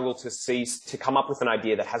really struggle to come up with an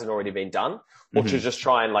idea that hasn't already been done, or to just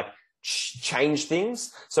try and like change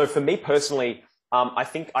things. So for me personally, I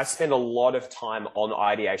think I spend a lot of time on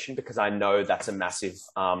ideation because I know that's a massive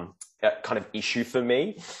kind of issue for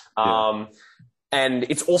me. And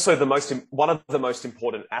it's also one of the most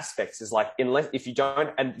important aspects is like, if you don't,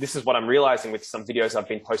 and this is what I'm realizing with some videos I've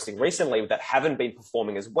been posting recently that haven't been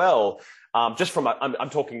performing as well, just from, I'm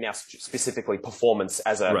talking now specifically performance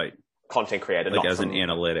as a content creator. Like as an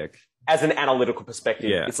analytical perspective.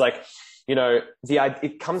 Yeah. It's like,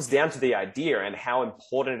 it comes down to the idea and how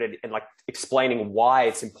important and like explaining why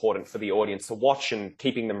it's important for the audience to watch and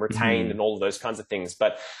keeping them retained and all of those kinds of things.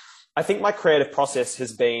 But I think my creative process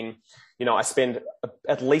has been, I spend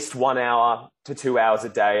at least 1 hour to 2 hours a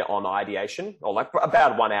day on ideation, or like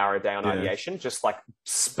about 1 hour a day on ideation, just like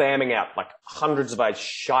spamming out like hundreds of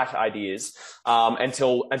shite ideas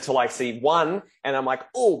until I see one and I'm like,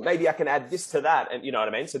 oh, maybe I can add this to that. And you know what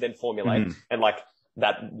I mean? So then formulate and like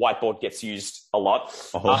that whiteboard gets used a lot.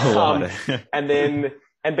 And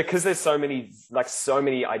because there's so many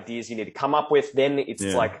ideas you need to come up with, then it's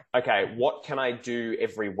like, okay, what can I do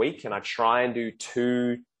every week? And I try and do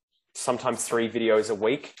 2, sometimes 3 videos a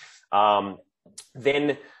week.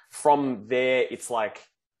 Then from there, it's like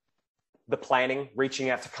the planning, reaching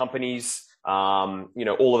out to companies, all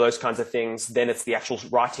of those kinds of things. Then it's the actual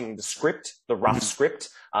writing the script, the rough script,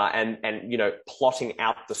 and plotting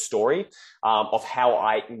out the story of how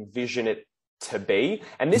I envision it to be.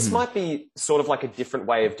 And this might be sort of like a different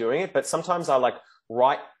way of doing it, but sometimes I like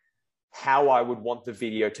write how I would want the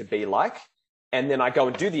video to be like. And then I go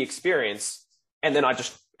and do the experience, and then I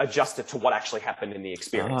just adjust it to what actually happened in the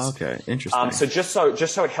experience. Oh, okay. Interesting. So just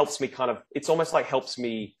so it helps me it's almost like helps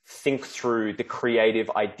me think through the creative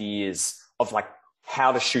ideas of like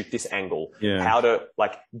how to shoot this angle, how to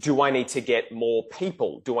like, do I need to get more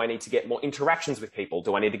people? Do I need to get more interactions with people?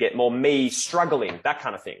 Do I need to get more me struggling? That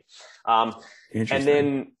kind of thing.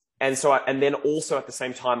 And then also at the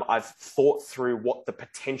same time, I've thought through what the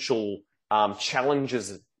potential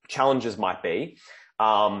challenges might be,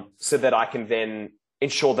 so that I can then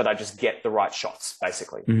ensure that I just get the right shots,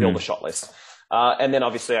 basically, build a shot list. And then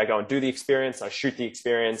obviously I go and do the experience, I shoot the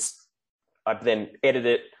experience, I then edit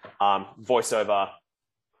it, voiceover,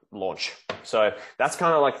 launch. So that's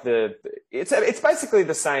kind of like it's basically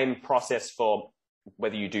the same process for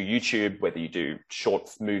whether you do YouTube, whether you do short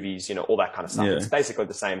movies, all that kind of stuff. It's basically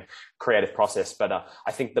the same creative process. But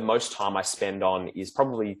I think the most time I spend on is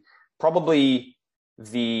probably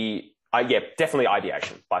definitely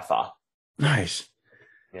ideation by far. Nice.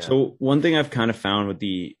 Yeah. So one thing I've kind of found with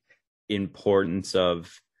the importance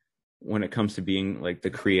of when it comes to being like the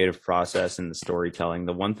creative process and the storytelling,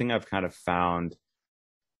 the one thing I've kind of found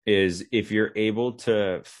is if you're able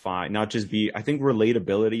to find, I think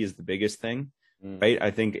relatability is the biggest thing, right? I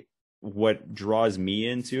think what draws me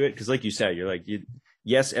into it, because like you said, you're like,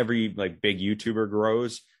 yes, every like big YouTuber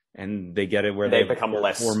grows and they get it where they become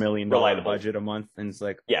less $4 million budget a month. And it's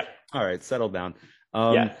like, all right, settle down.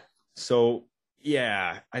 So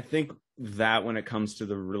yeah, I think that when it comes to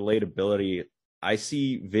the relatability, I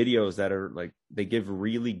see videos that are like, they give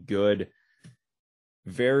really good,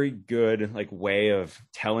 very good like way of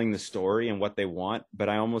telling the story and what they want, but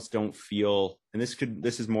I almost don't feel, and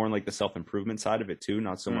this is more on like the self-improvement side of it too,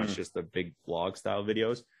 not so much just the big vlog style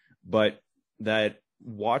videos, but that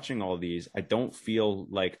watching all these, I don't feel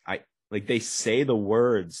like they say the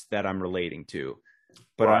words that I'm relating to,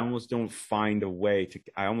 but I almost don't find a way to,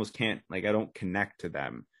 I almost can't, like, I don't connect to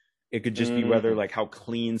them. It could just be whether like how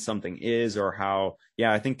clean something is or how,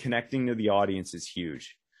 I think connecting to the audience is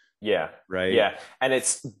huge. Yeah. Right. Yeah. And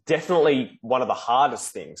it's definitely one of the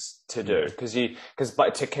hardest things to do because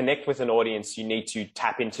to connect with an audience, you need to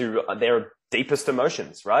tap into their deepest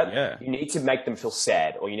emotions, right? Yeah. You need to make them feel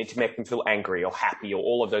sad, or you need to make them feel angry or happy, or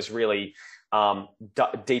all of those really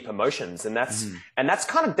deep emotions. And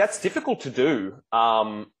that's difficult to do.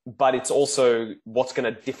 But it's also what's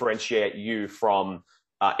going to differentiate you from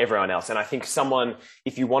everyone else. And I think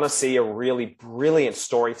if you want to see a really brilliant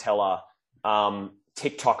storyteller,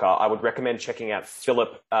 TikToker, I would recommend checking out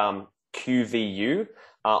Philip QVU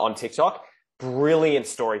on TikTok. Brilliant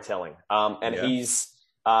storytelling.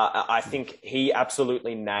 I think he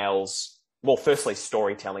absolutely nails, well, firstly,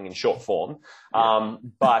 storytelling in short form.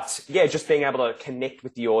 But just being able to connect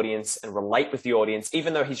with the audience and relate with the audience,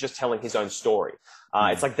 even though he's just telling his own story.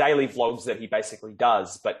 It's like daily vlogs that he basically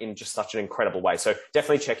does, but in just such an incredible way. So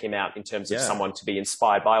definitely check him out in terms of someone to be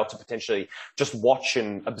inspired by, or to potentially just watch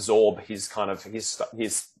and absorb his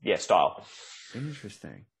style.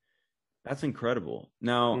 Interesting. That's incredible.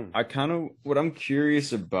 Now, what I'm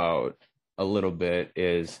curious about a little bit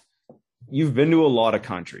is, you've been to a lot of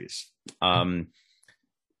countries.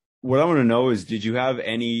 What I want to know is, did you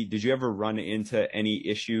ever run into any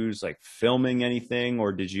issues like filming anything,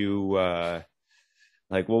 or did you,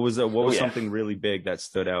 what was something really big that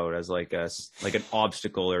stood out as like an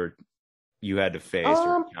obstacle or you had to face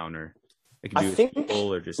or encounter? It could be with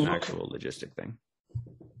people or just an actual logistic thing.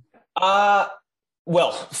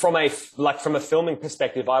 Well, from a filming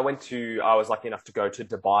perspective, I was lucky enough to go to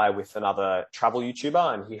Dubai with another travel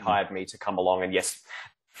YouTuber, and he hired me to come along. And yes,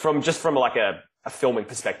 from like a filming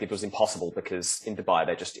perspective, it was impossible because in Dubai,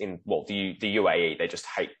 the UAE, they just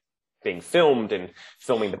hate being filmed and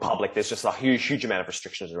filming the public. There's just a huge amount of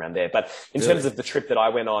restrictions around there. But in terms of the trip that I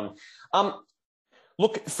went on,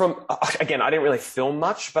 again, I didn't really film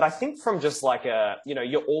much, but I think from just like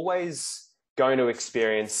you're always going to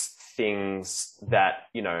experience things that,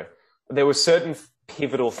 there were certain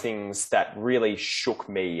pivotal things that really shook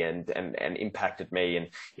me and impacted me.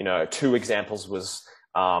 And, two examples was,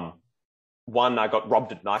 one, I got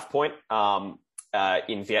robbed at knife point,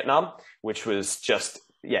 in Vietnam, which was just,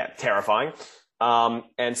 terrifying.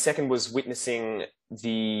 And second was witnessing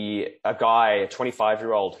a guy, a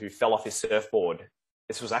 25-year-old who fell off his surfboard.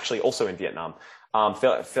 This was actually also in Vietnam,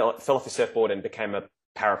 fell off his surfboard and became a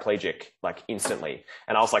paraplegic like instantly.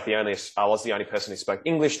 And I was the only person who spoke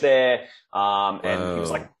English there. And he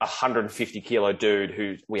was like 150 kilo dude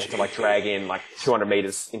who we had to like drag in like 200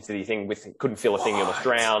 meters into the thing couldn't feel a thing. He almost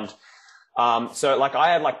drowned. So like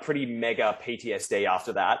I had like pretty mega PTSD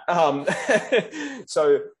after that. But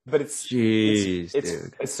Jeez,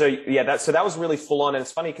 dude. so yeah, that was really full on. And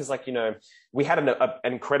it's funny because like, you know, we had an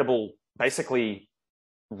incredible, basically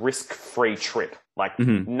risk-free trip. Like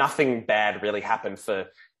nothing bad really happened for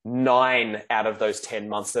 9 out of those 10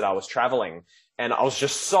 months that I was traveling. And I was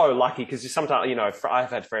just so lucky because sometimes, you know, I've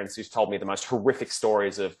had friends who's told me the most horrific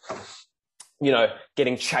stories of, you know,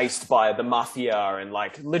 getting chased by the mafia and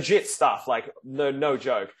like legit stuff, like no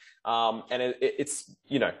joke. And it's,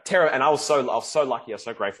 you know, terror. And I was so lucky. I was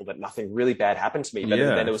so grateful that nothing really bad happened to me. But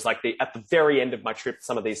then it was like at the very end of my trip,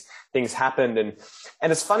 some of these things happened. And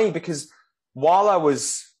it's funny because while I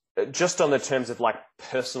was just on the terms of like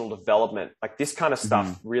personal development, like this kind of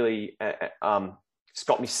stuff really, just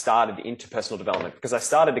got me started into personal development because I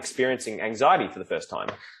started experiencing anxiety for the first time,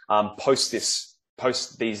 post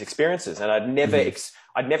these experiences. And I'd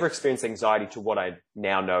never experienced anxiety to what I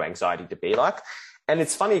now know anxiety to be like. And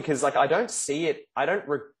it's funny because like, I don't see it.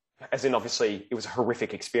 As in obviously it was a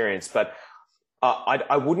horrific experience, but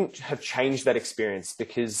I wouldn't have changed that experience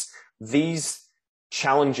because these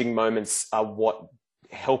challenging moments are what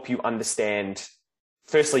help you understand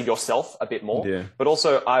firstly yourself a bit more, but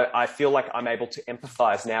also I feel like I'm able to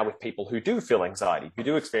empathize now with people who do feel anxiety, who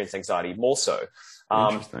do experience anxiety more so.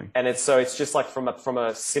 And it's just like from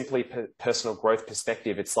a simply personal growth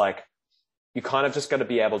perspective, it's like you kind of just got to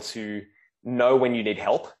be able to know when you need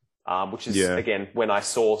help, which is again when I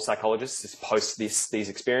saw psychologists is post these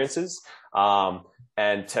experiences,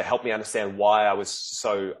 and to help me understand why I was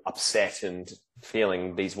so upset and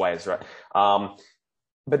feeling these ways, right?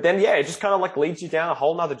 But then, it just kind of like leads you down a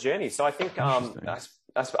whole nother journey. So I think, I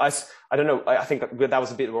don't know, I think that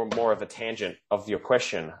was a bit more of a tangent of your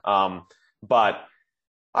question. But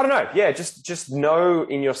I don't know. Yeah. Just know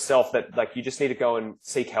in yourself that like, you just need to go and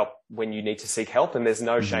seek help when you need to seek help. And there's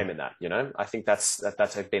no shame in that, you know. I think that's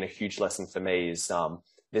been a huge lesson for me is,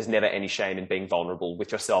 there's never any shame in being vulnerable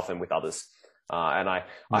with yourself and with others. And I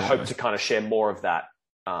hope to kind of share more of that,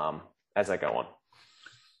 as I go on.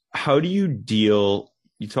 How do you deal?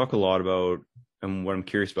 You talk a lot about, and what I'm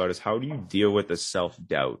curious about is how do you deal with the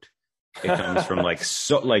self-doubt? It comes from like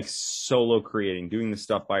solo creating, doing the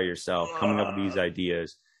stuff by yourself, coming up with these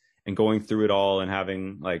ideas and going through it all and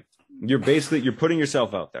having like, you're putting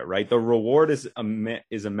yourself out there, right? The reward is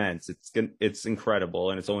immense. It's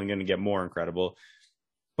incredible and it's only going to get more incredible.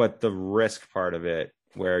 But the risk part of it,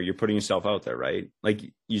 where you're putting yourself out there, right? Like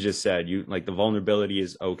you just said, like the vulnerability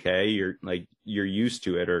is okay. You're used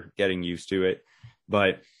to it or getting used to it.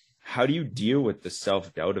 But how do you deal with the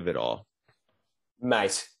self-doubt of it all?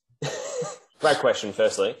 Mate, great question,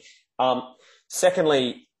 firstly.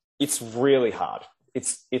 Secondly, it's really hard.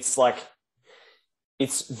 It's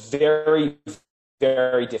very,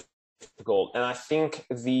 very difficult. And I think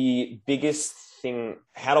the biggest thing,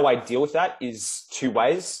 how do I deal with that is 2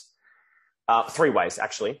 ways, 3 ways,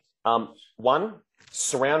 actually. One,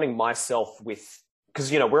 surrounding myself with, because,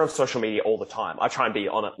 you know, we're on social media all the time. I try and be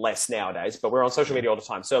on it less nowadays, but we're on social media all the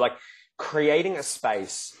time. So like creating a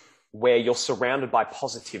space where you're surrounded by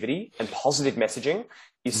positivity and positive messaging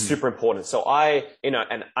is super important. So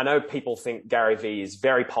and I know people think Gary Vee is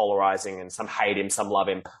very polarizing and some hate him, some love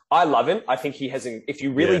him. I love him. I think he has, if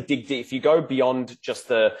you really dig deep, if you go beyond just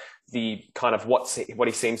the kind of what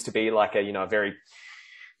he seems to be like a very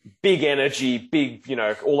big energy, big,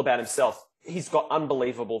 all about himself. He's got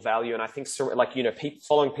unbelievable value. And I think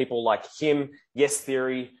following people like him, Yes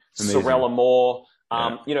Theory, Sorella Moore,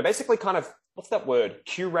 basically kind of, what's that word?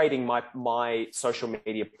 Curating my social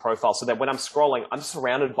media profile so that when I'm scrolling, I'm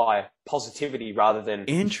surrounded by positivity rather than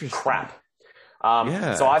crap.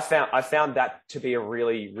 So I found that to be a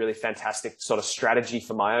really, really fantastic sort of strategy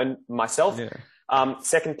for myself. Yeah.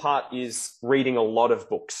 Second part is reading a lot of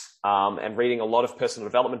books, and reading a lot of personal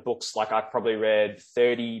development books. Like I've probably read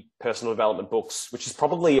 30 personal development books, which is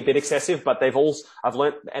probably a bit excessive, but I've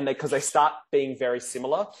learned, and because they start being very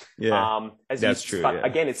similar. Yeah, that's true. But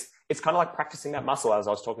again, it's kind of like practicing that muscle, as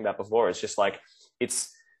I was talking about before. It's just like,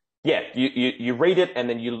 you read it and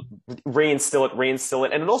then you reinstill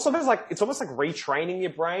it. And it also it's almost like retraining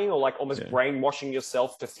your brain, or like almost brainwashing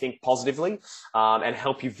yourself to think positively, and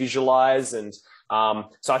help you visualize. And,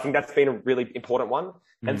 so I think that's been a really important one.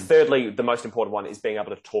 And thirdly, the most important one is being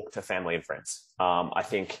able to talk to family and friends. I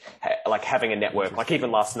think like having a network, like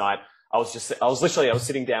even last night, I was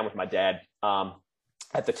sitting down with my dad,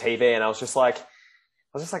 at the TV, and I was just like,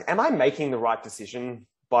 am I making the right decision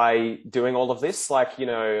by doing all of this? Like,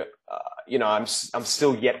 I'm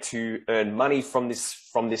still yet to earn money from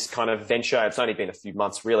this kind of venture. It's only been a few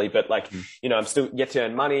months really, but like, I'm still yet to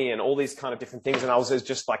earn money and all these kind of different things. And I was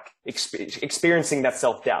just like experiencing that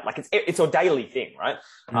self-doubt. Like it's a daily thing, right?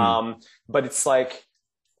 But it's like,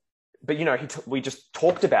 but we just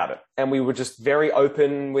talked about it, and we were just very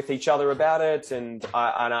open with each other about it. And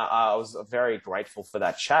I was very grateful for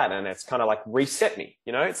that chat, and it's kind of like reset me,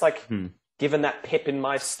 it's like given that pep in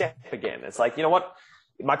my step again. It's like, you know what?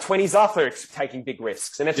 My 20s are for taking big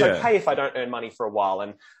risks, and it's okay if I don't earn money for a while.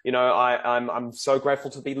 And, I'm so grateful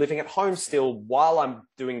to be living at home still while I'm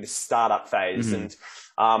doing this startup phase. And,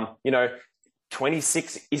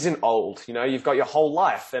 26 isn't old, you've got your whole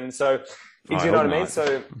life. And so, do you know what I mean?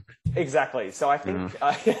 So exactly. So I think,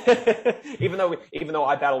 even though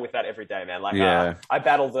I battle with that every day, man, like I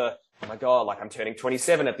battle oh my God, like I'm turning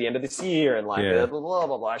 27 at the end of this year, and like blah, blah,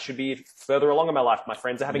 blah, blah. I should be further along in my life. My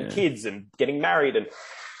friends are having kids and getting married, and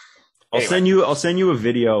I'll send you a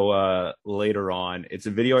video later on. It's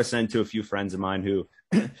a video I sent to a few friends of mine who,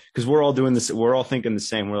 because we're all doing this, we're all thinking the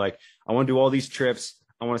same. We're like, I want to do all these trips.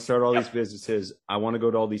 I want to start all these businesses. I want to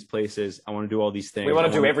go to all these places. I want to do all these things. We want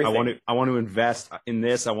to do everything. I want to invest in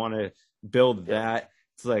this. I want to build that.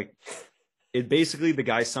 It's like, it basically, the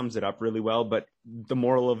guy sums it up really well, but the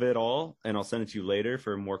moral of it all, and I'll send it to you later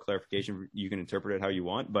for more clarification. You can interpret it how you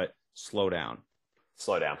want, but slow down.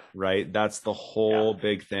 Right. That's the whole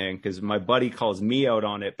big thing. Cause my buddy calls me out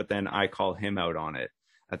on it, but then I call him out on it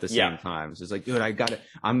at the same time. So it's like, dude,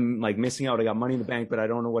 I'm like missing out. I got money in the bank, but I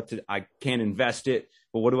don't know I can't invest it.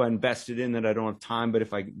 But what do I invest it in that I don't have time? But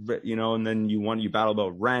if I, and then you battle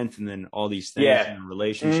about rent and then all these things and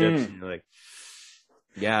relationships, and you're like,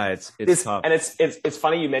 it's tough. And it's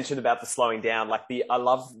funny you mentioned about the slowing down. Like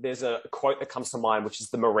there's a quote that comes to mind, which is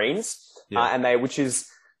the Marines, which is,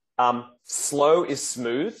 slow is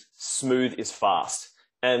smooth, smooth is fast.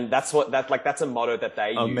 And that's a motto that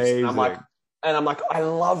they use. Amazing. And I'm like, I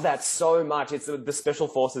love that so much. It's the special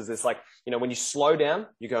forces. It's like, when you slow down,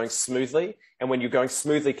 you're going smoothly. And when you're going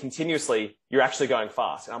smoothly continuously, you're actually going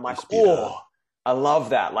fast. And I'm like, I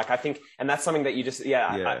love that. Like, I think, and that's something that you just,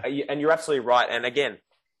 and you're absolutely right. And again,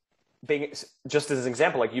 being just as an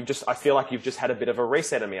example, like I feel like you've just had a bit of a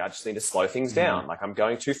reset in me. I just need to slow things down. Like I'm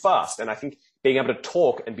going too fast. And I think being able to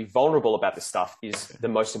talk and be vulnerable about this stuff is the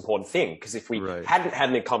most important thing. Because if we hadn't had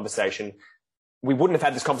any conversation, we wouldn't have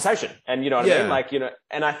had this conversation. And you know what I mean? Like,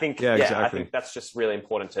 and I think, I think that's just really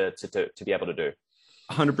important to be able to do.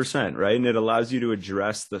 100%. Right. And it allows you to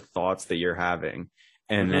address the thoughts that you're having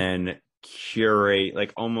and then curate,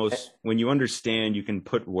 like almost when you understand, you can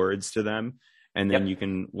put words to them. And then you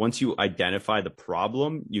can, once you identify the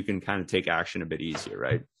problem, you can kind of take action a bit easier.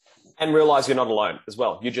 Right. And realize you're not alone as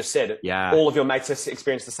well. You just said all of your mates have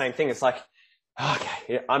experienced the same thing. It's like,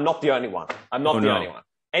 okay, I'm not the only one. I'm not the only one.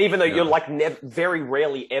 And even though you're like very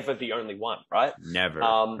rarely ever the only one, right? Never,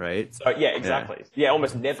 right? So exactly. Yeah,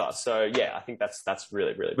 almost never. So I think that's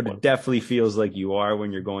really, really But important. it definitely feels like you are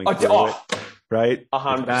when you're going through it, right?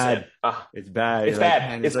 100%. It's bad. It's bad. It's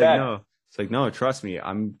bad. It's bad. No. It's like, no, trust me.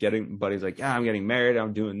 Buddy's like, I'm getting married.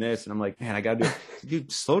 I'm doing this. And I'm like, man, I got to do it.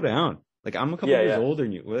 Dude, slow down. Like, I'm a couple years older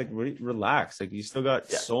than you. We're like, relax. Like, you still got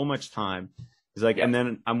so much time. It's like, and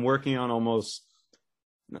then I'm working on almost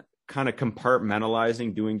kind of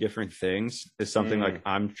compartmentalizing doing different things is something like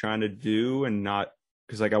I'm trying to do, and not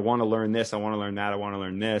because like I want to learn this, I want to learn that, I want to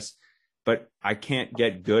learn this, but I can't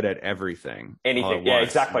get good at everything. Anything.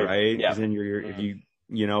 Exactly. Right. Because then if you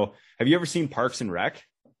have you ever seen Parks and Rec?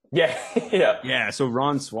 Yeah. So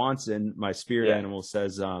Ron Swanson, my spirit animal,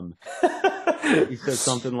 says he says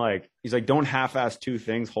something like, he's like, don't half-ass two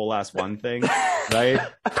things, whole-ass one thing, right?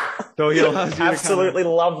 So he allows you absolutely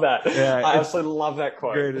love that. Yeah, I absolutely love that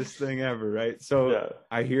quote. Greatest thing ever, right? So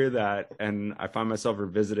I hear that, and I find myself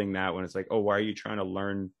revisiting that when it's like, oh, why are you trying to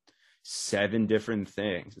learn 7 different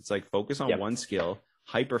things? It's like, focus on one skill,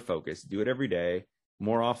 hyper focus, do it every day.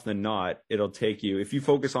 More often than not, it'll take you, if you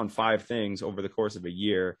focus on 5 things over the course of a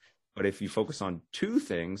year, but if you focus on 2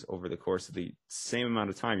 things over the course of the same amount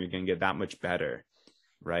of time, you're going to get that much better,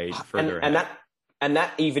 right? And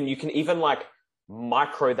that even, you can even like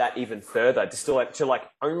micro that even further, to like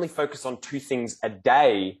only focus on 2 things a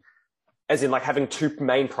day, as in like having 2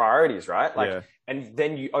 main priorities, right? Like, and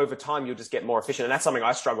then you, over time, you'll just get more efficient. And that's something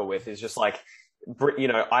I struggle with, is just like,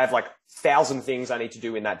 I have like 1,000 things I need to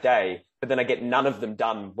do in that day, but then I get none of them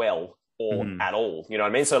done well or at all. You know what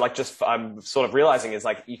I mean? So like, just I'm sort of realizing is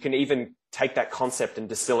like, you can even take that concept and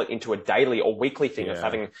distill it into a daily or weekly thing of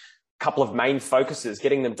having a couple of main focuses,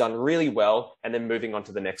 getting them done really well, and then moving on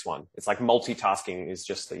to the next one. It's like multitasking is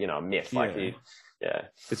just, a myth.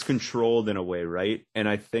 It's controlled in a way, right? And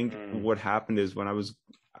I think what happened is when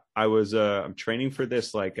I was I'm training for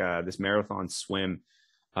this this marathon swim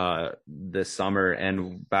this summer,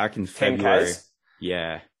 and back in February. 10Ks?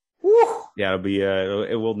 Yeah. Woo! Yeah, it'll be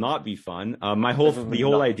it will not be fun. The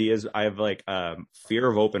whole idea is I have fear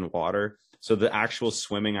of open water. So the actual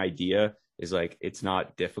swimming idea is like it's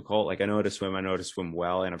not difficult. Like I know how to swim, I know how to swim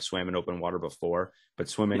well, and I've swam in open water before, but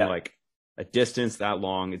swimming like a distance that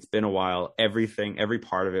long, it's been a while. Every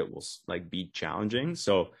part of it will like be challenging.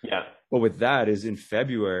 So but with that is in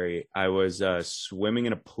February, I was swimming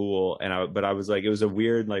in a pool, and I was like, it was a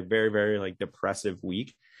weird, like very, very like depressive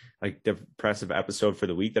week, like depressive episode for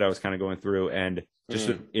the week that I was kind of going through, and just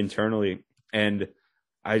internally, and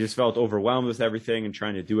I just felt overwhelmed with everything and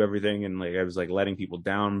trying to do everything, and like I was like letting people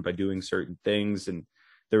down by doing certain things, and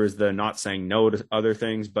there was the not saying no to other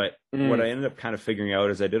things. But what I ended up kind of figuring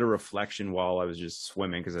out is I did a reflection while I was just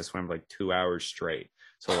swimming, because I swam like 2 hours straight.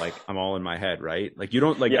 So like I'm all in my head, right? Like you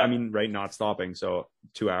don't like, I mean, right, not stopping. So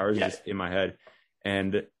 2 hours just in my head.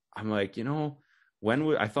 And I'm like,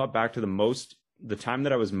 I thought back to the time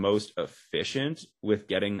that I was most efficient with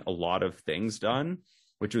getting a lot of things done,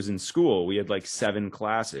 which was in school. We had like 7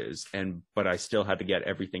 classes, but I still had to get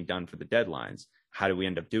everything done for the deadlines. How did we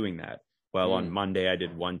end up doing that? Well, on Monday, I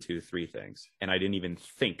did 1, 2, 3 things, and I didn't even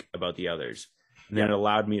think about the others. And then it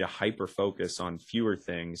allowed me to hyper focus on fewer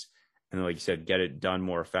things. And then, like you said, get it done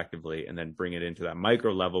more effectively, and then bring it into that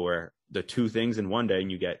micro level where the 2 things in one day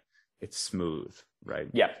and it's smooth, right?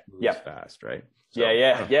 Fast, right? So,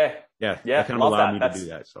 Yeah. That kind of allowed me to do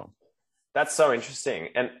that. So that's so interesting.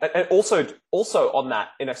 And also on that,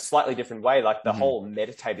 in a slightly different way, like the whole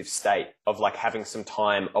meditative state of like having some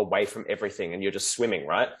time away from everything and you're just swimming,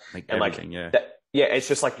 right? Like and everything, it's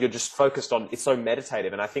just like you're just focused on, it's so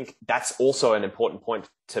meditative. And I think that's also an important point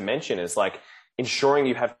to mention, is like ensuring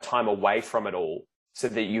you have time away from it all so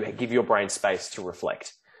that you give your brain space to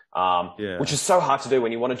reflect, which is so hard to do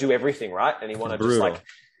when you want to do everything, right? And you want to just like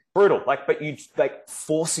brutal, like, but you like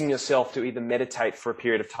forcing yourself to either meditate for a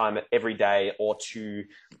period of time every day or to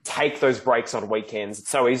take those breaks on weekends. It's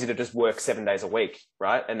so easy to just work 7 days a week,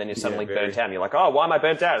 right? And then you're suddenly burnt out and you're like, oh, why am I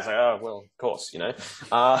burnt out? It's like, oh, well, of course,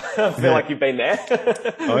 I feel like you've been there.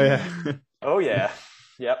 Oh yeah. Oh yeah.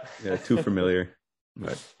 Yep. Yeah. Too familiar.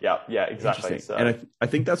 But yeah, exactly. So. And I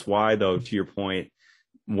think that's why, though, to your point,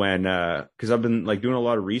 when, cause I've been like doing a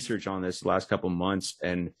lot of research on this the last couple of months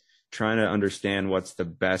and trying to understand what's the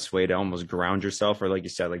best way to almost ground yourself, or like you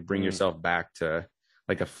said, like bring yourself back to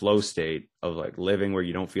like a flow state of like living where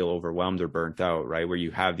you don't feel overwhelmed or burnt out, right? Where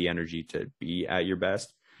you have the energy to be at your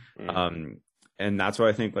best. And that's why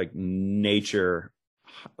I think like nature,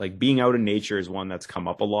 like being out in nature is one that's come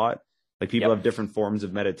up a lot. Like people have different forms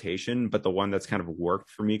of meditation, but the one that's kind of worked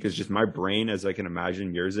for me, because just my brain, as I can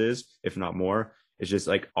imagine yours is, if not more, is just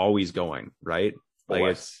like always going, right? Like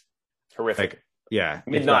it's horrific. Like, yeah.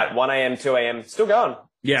 Midnight, 1 a.m., 2 a.m., still going.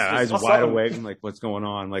 Yeah, eyes wide awake. I'm like, what's going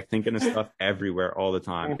on? Like thinking of stuff everywhere all the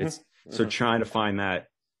time. So trying to find that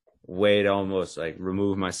way to almost like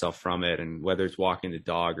remove myself from it. And whether it's walking the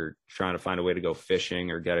dog or trying to find a way to go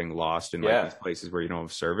fishing or getting lost in like these places where you don't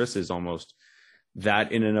have service, is almost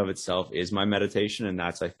that in and of itself is my meditation. And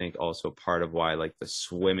that's, I think, also part of why like the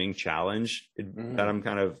swimming challenge that I'm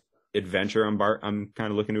kind of I'm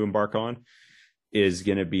kind of looking to embark on is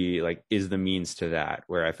going to be like, is the means to that,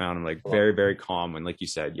 where I found I'm like very, very calm when, like you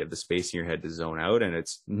said, you have the space in your head to zone out, and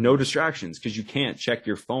it's no distractions, because you can't check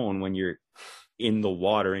your phone when you're in the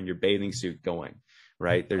water in your bathing suit going,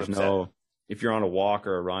 right? There's if you're on a walk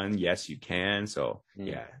or a run, yes, you can. So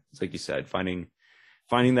it's like you said, finding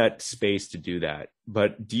that space to do that.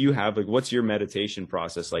 But do you have like, what's your meditation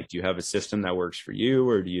process like? Do you have a system that works for you,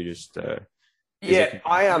 or do you just,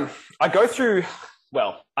 I go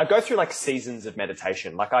through like seasons of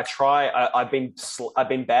meditation. Like I've been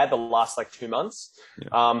bad the last like 2 months.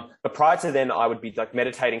 But prior to then, I would be like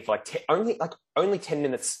meditating for like only 10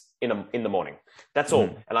 minutes in the morning. That's all.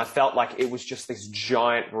 And I felt like it was just this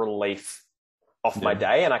giant relief off my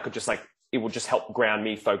day. And I could just like, it would just help ground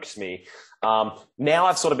me, focus me. Now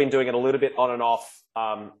I've sort of been doing it a little bit on and off,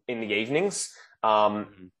 in the evenings.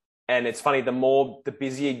 And it's funny, the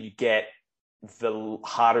busier you get, the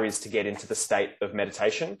harder it is to get into the state of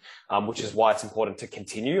meditation, which is why it's important to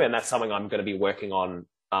continue. And that's something I'm going to be working on,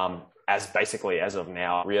 as of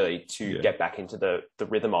now, really, to get back into the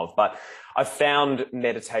rhythm of. But I've found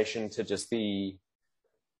meditation to just be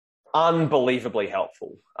unbelievably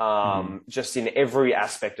helpful, just in every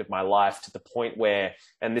aspect of my life, to the point where,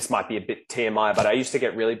 and this might be a bit TMI, but I used to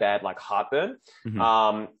get really bad like heartburn,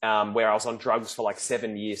 where I was on drugs for like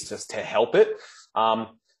 7 years just to help it.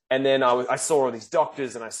 And then I saw all these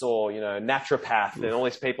doctors and I saw, naturopath and all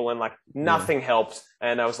these people, and like nothing helped.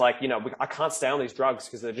 And I was like, I can't stay on these drugs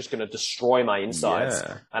because they're just going to destroy my insides.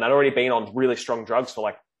 Yeah. And I'd already been on really strong drugs for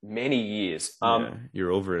like many years.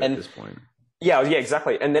 You're over it at this point. Yeah,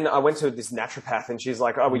 exactly. And then I went to this naturopath and she's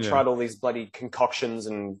like, we tried all these bloody concoctions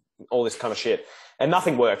and all this kind of shit and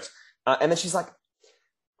nothing worked. And then she's like,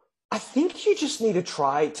 I think you just need to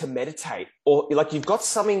try to meditate, or like you've got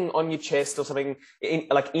something on your chest or something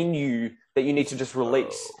in you that you need to just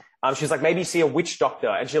release. She's like, maybe see a witch doctor.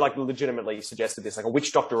 And she like legitimately suggested this, like a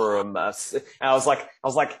witch doctor or and I was like,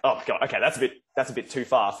 oh God, okay, that's a bit too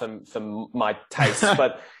far for my taste.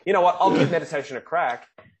 But you know what? I'll give meditation a crack.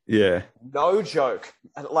 Yeah. No joke.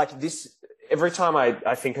 Like this, every time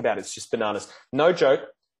I think about it, it's just bananas. No joke.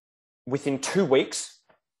 Within 2 weeks,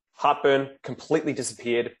 heartburn completely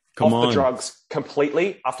disappeared. The drugs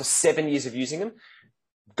completely after 7 years of using them.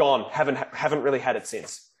 Gone. Haven't really had it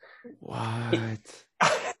since. What?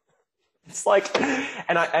 It's like,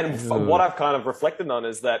 and what I've kind of reflected on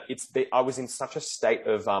is that I was in such a state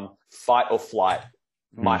of fight or flight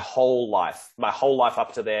my whole life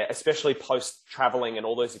up to there, especially post traveling and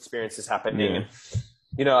all those experiences happening. And,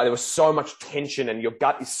 there was so much tension, and your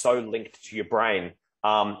gut is so linked to your brain.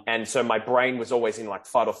 And so my brain was always in like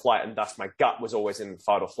fight or flight, and thus my gut was always in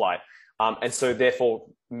fight or flight. And so therefore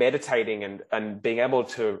meditating and being able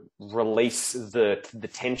to release the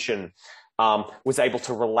tension, was able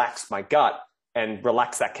to relax my gut and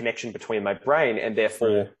relax that connection between my brain, and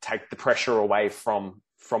therefore take the pressure away from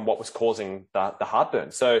what was causing the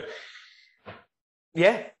heartburn. So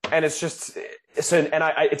yeah. And it's just,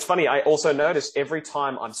 it's funny. I also noticed every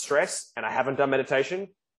time I'm stressed and I haven't done meditation,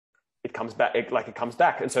 it comes back. It comes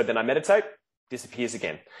back. And so then I meditate, disappears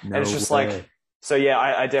again. And it's just like, so yeah,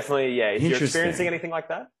 I definitely, if you're experiencing anything like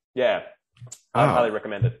that, I highly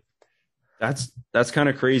recommend it. That's kind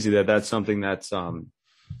of crazy that's something that's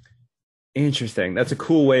interesting. That's a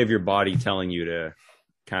cool way of your body telling you to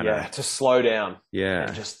kind of to slow down. Yeah.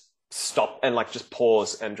 And just stop and like just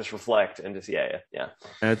pause and just reflect and just And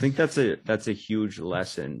I think that's a huge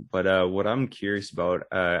lesson. But what I'm curious about,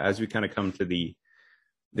 as we kind of come to the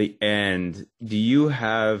end, do you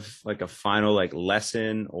have like a final like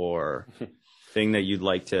lesson or thing that you'd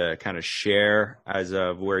like to kind of share as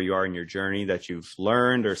of where you are in your journey that you've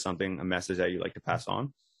learned, or something, a message that you'd like to pass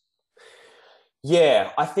on?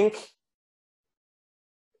 Yeah,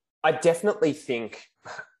 I definitely think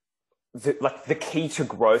the key to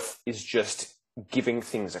growth is just giving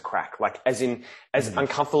things a crack, like as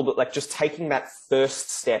uncomfortable, but like just taking that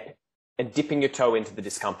first step and dipping your toe into the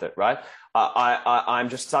discomfort, right? I'm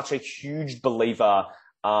just such a huge believer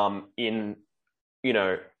in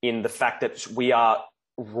the fact that we are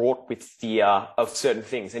wrought with fear of certain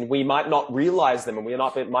things, and we might not realize them, and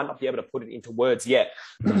might not be able to put it into words yet.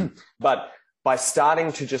 But by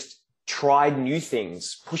starting to just try new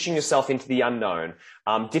things, pushing yourself into the unknown,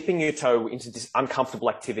 dipping your toe into these uncomfortable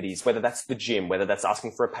activities, whether that's the gym, whether that's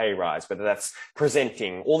asking for a pay rise, whether that's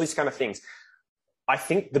presenting, all these kind of things. I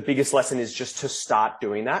think the biggest lesson is just to start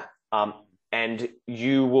doing that. And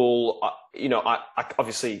you will,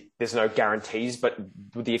 obviously there's no guarantees, but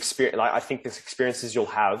with the experience, I think there's experiences you'll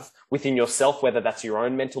have within yourself, whether that's your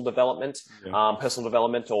own mental development, personal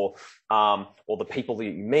development, or the people that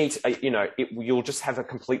you meet, you'll just have a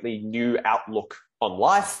completely new outlook on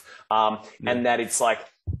life. And that it's like,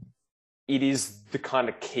 it is the kind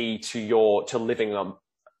of key to living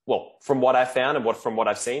from what I've found and from what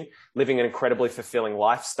I've seen, living an incredibly fulfilling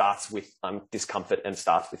life starts with discomfort and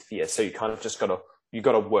starts with fear. So you kind of just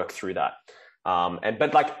gotta work through that. And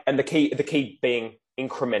the key being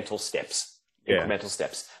incremental steps,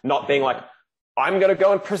 not being like, I'm going to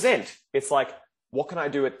go and present. It's like, what can I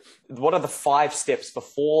do? What are the 5 steps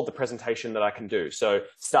before the presentation that I can do? So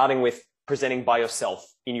starting with presenting by yourself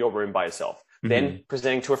in your room by yourself, then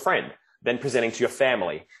presenting to a friend, then presenting to your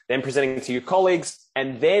family, then presenting to your colleagues,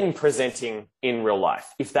 and then presenting in real life,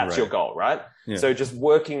 if that's your goal, right? Yeah. So just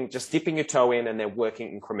dipping your toe in and then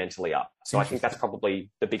working incrementally up. So I think that's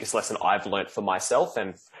probably the biggest lesson I've learned for myself,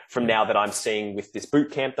 and from now that I'm seeing with this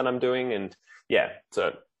boot camp that I'm doing. And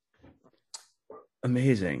so.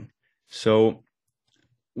 Amazing. So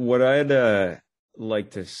what I'd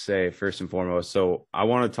like to say first and foremost, so I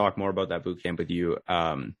want to talk more about that boot camp with you,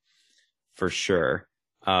 for sure.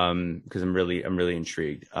 Because I'm really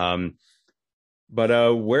intrigued.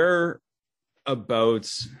 But whereabouts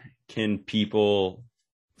can people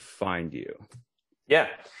find you? Yeah.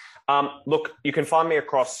 Look, you can find me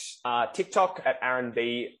across TikTok at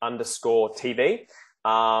AaronB_TV,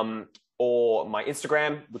 or my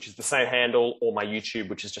Instagram, which is the same handle, or my YouTube,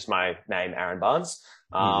 which is just my name, Aaron Barnes.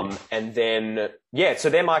 And then, yeah, so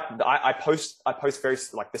they're I post very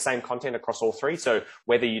like the same content across all three. So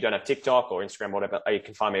whether you don't have TikTok or Instagram, whatever, you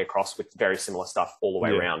can find me across with very similar stuff all the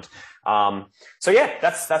way around. So yeah,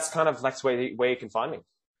 that's where you can find me.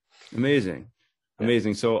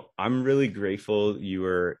 Amazing. So I'm really grateful you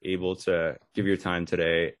were able to give your time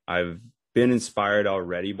today. I've been inspired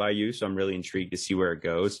already by you, so I'm really intrigued to see where it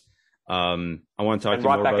goes. I want to talk to you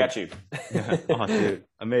more right back at you. Yeah. Oh, dude,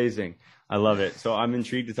 amazing. I love it. So I'm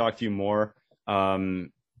intrigued to talk to you more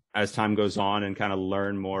as time goes on and kind of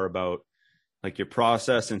learn more about like your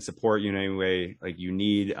process and support you in any way like you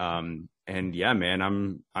need. And yeah, man,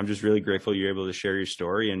 I'm just really grateful you're able to share your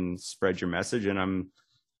story and spread your message. And I'm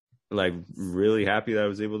like really happy that I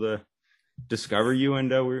was able to discover you and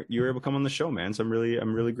you were able to come on the show, man. So I'm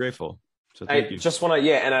really grateful. So thank you.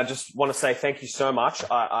 And I just want to say thank you so much.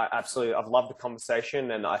 I've loved the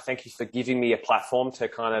conversation, and I thank you for giving me a platform to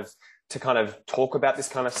kind of talk about this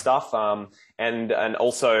kind of stuff. And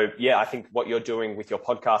also, yeah, I think what you're doing with your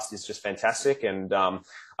podcast is just fantastic. And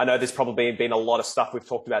I know there's probably been a lot of stuff we've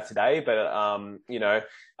talked about today, but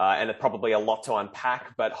and probably a lot to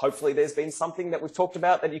unpack. But hopefully, there's been something that we've talked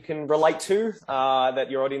about that you can relate to, that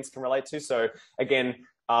your audience can relate to. So again,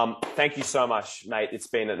 thank you so much, mate. It's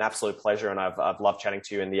been an absolute pleasure, and I've loved chatting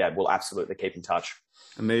to you. And yeah, we'll absolutely keep in touch.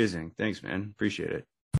 Amazing. Thanks, man. Appreciate it.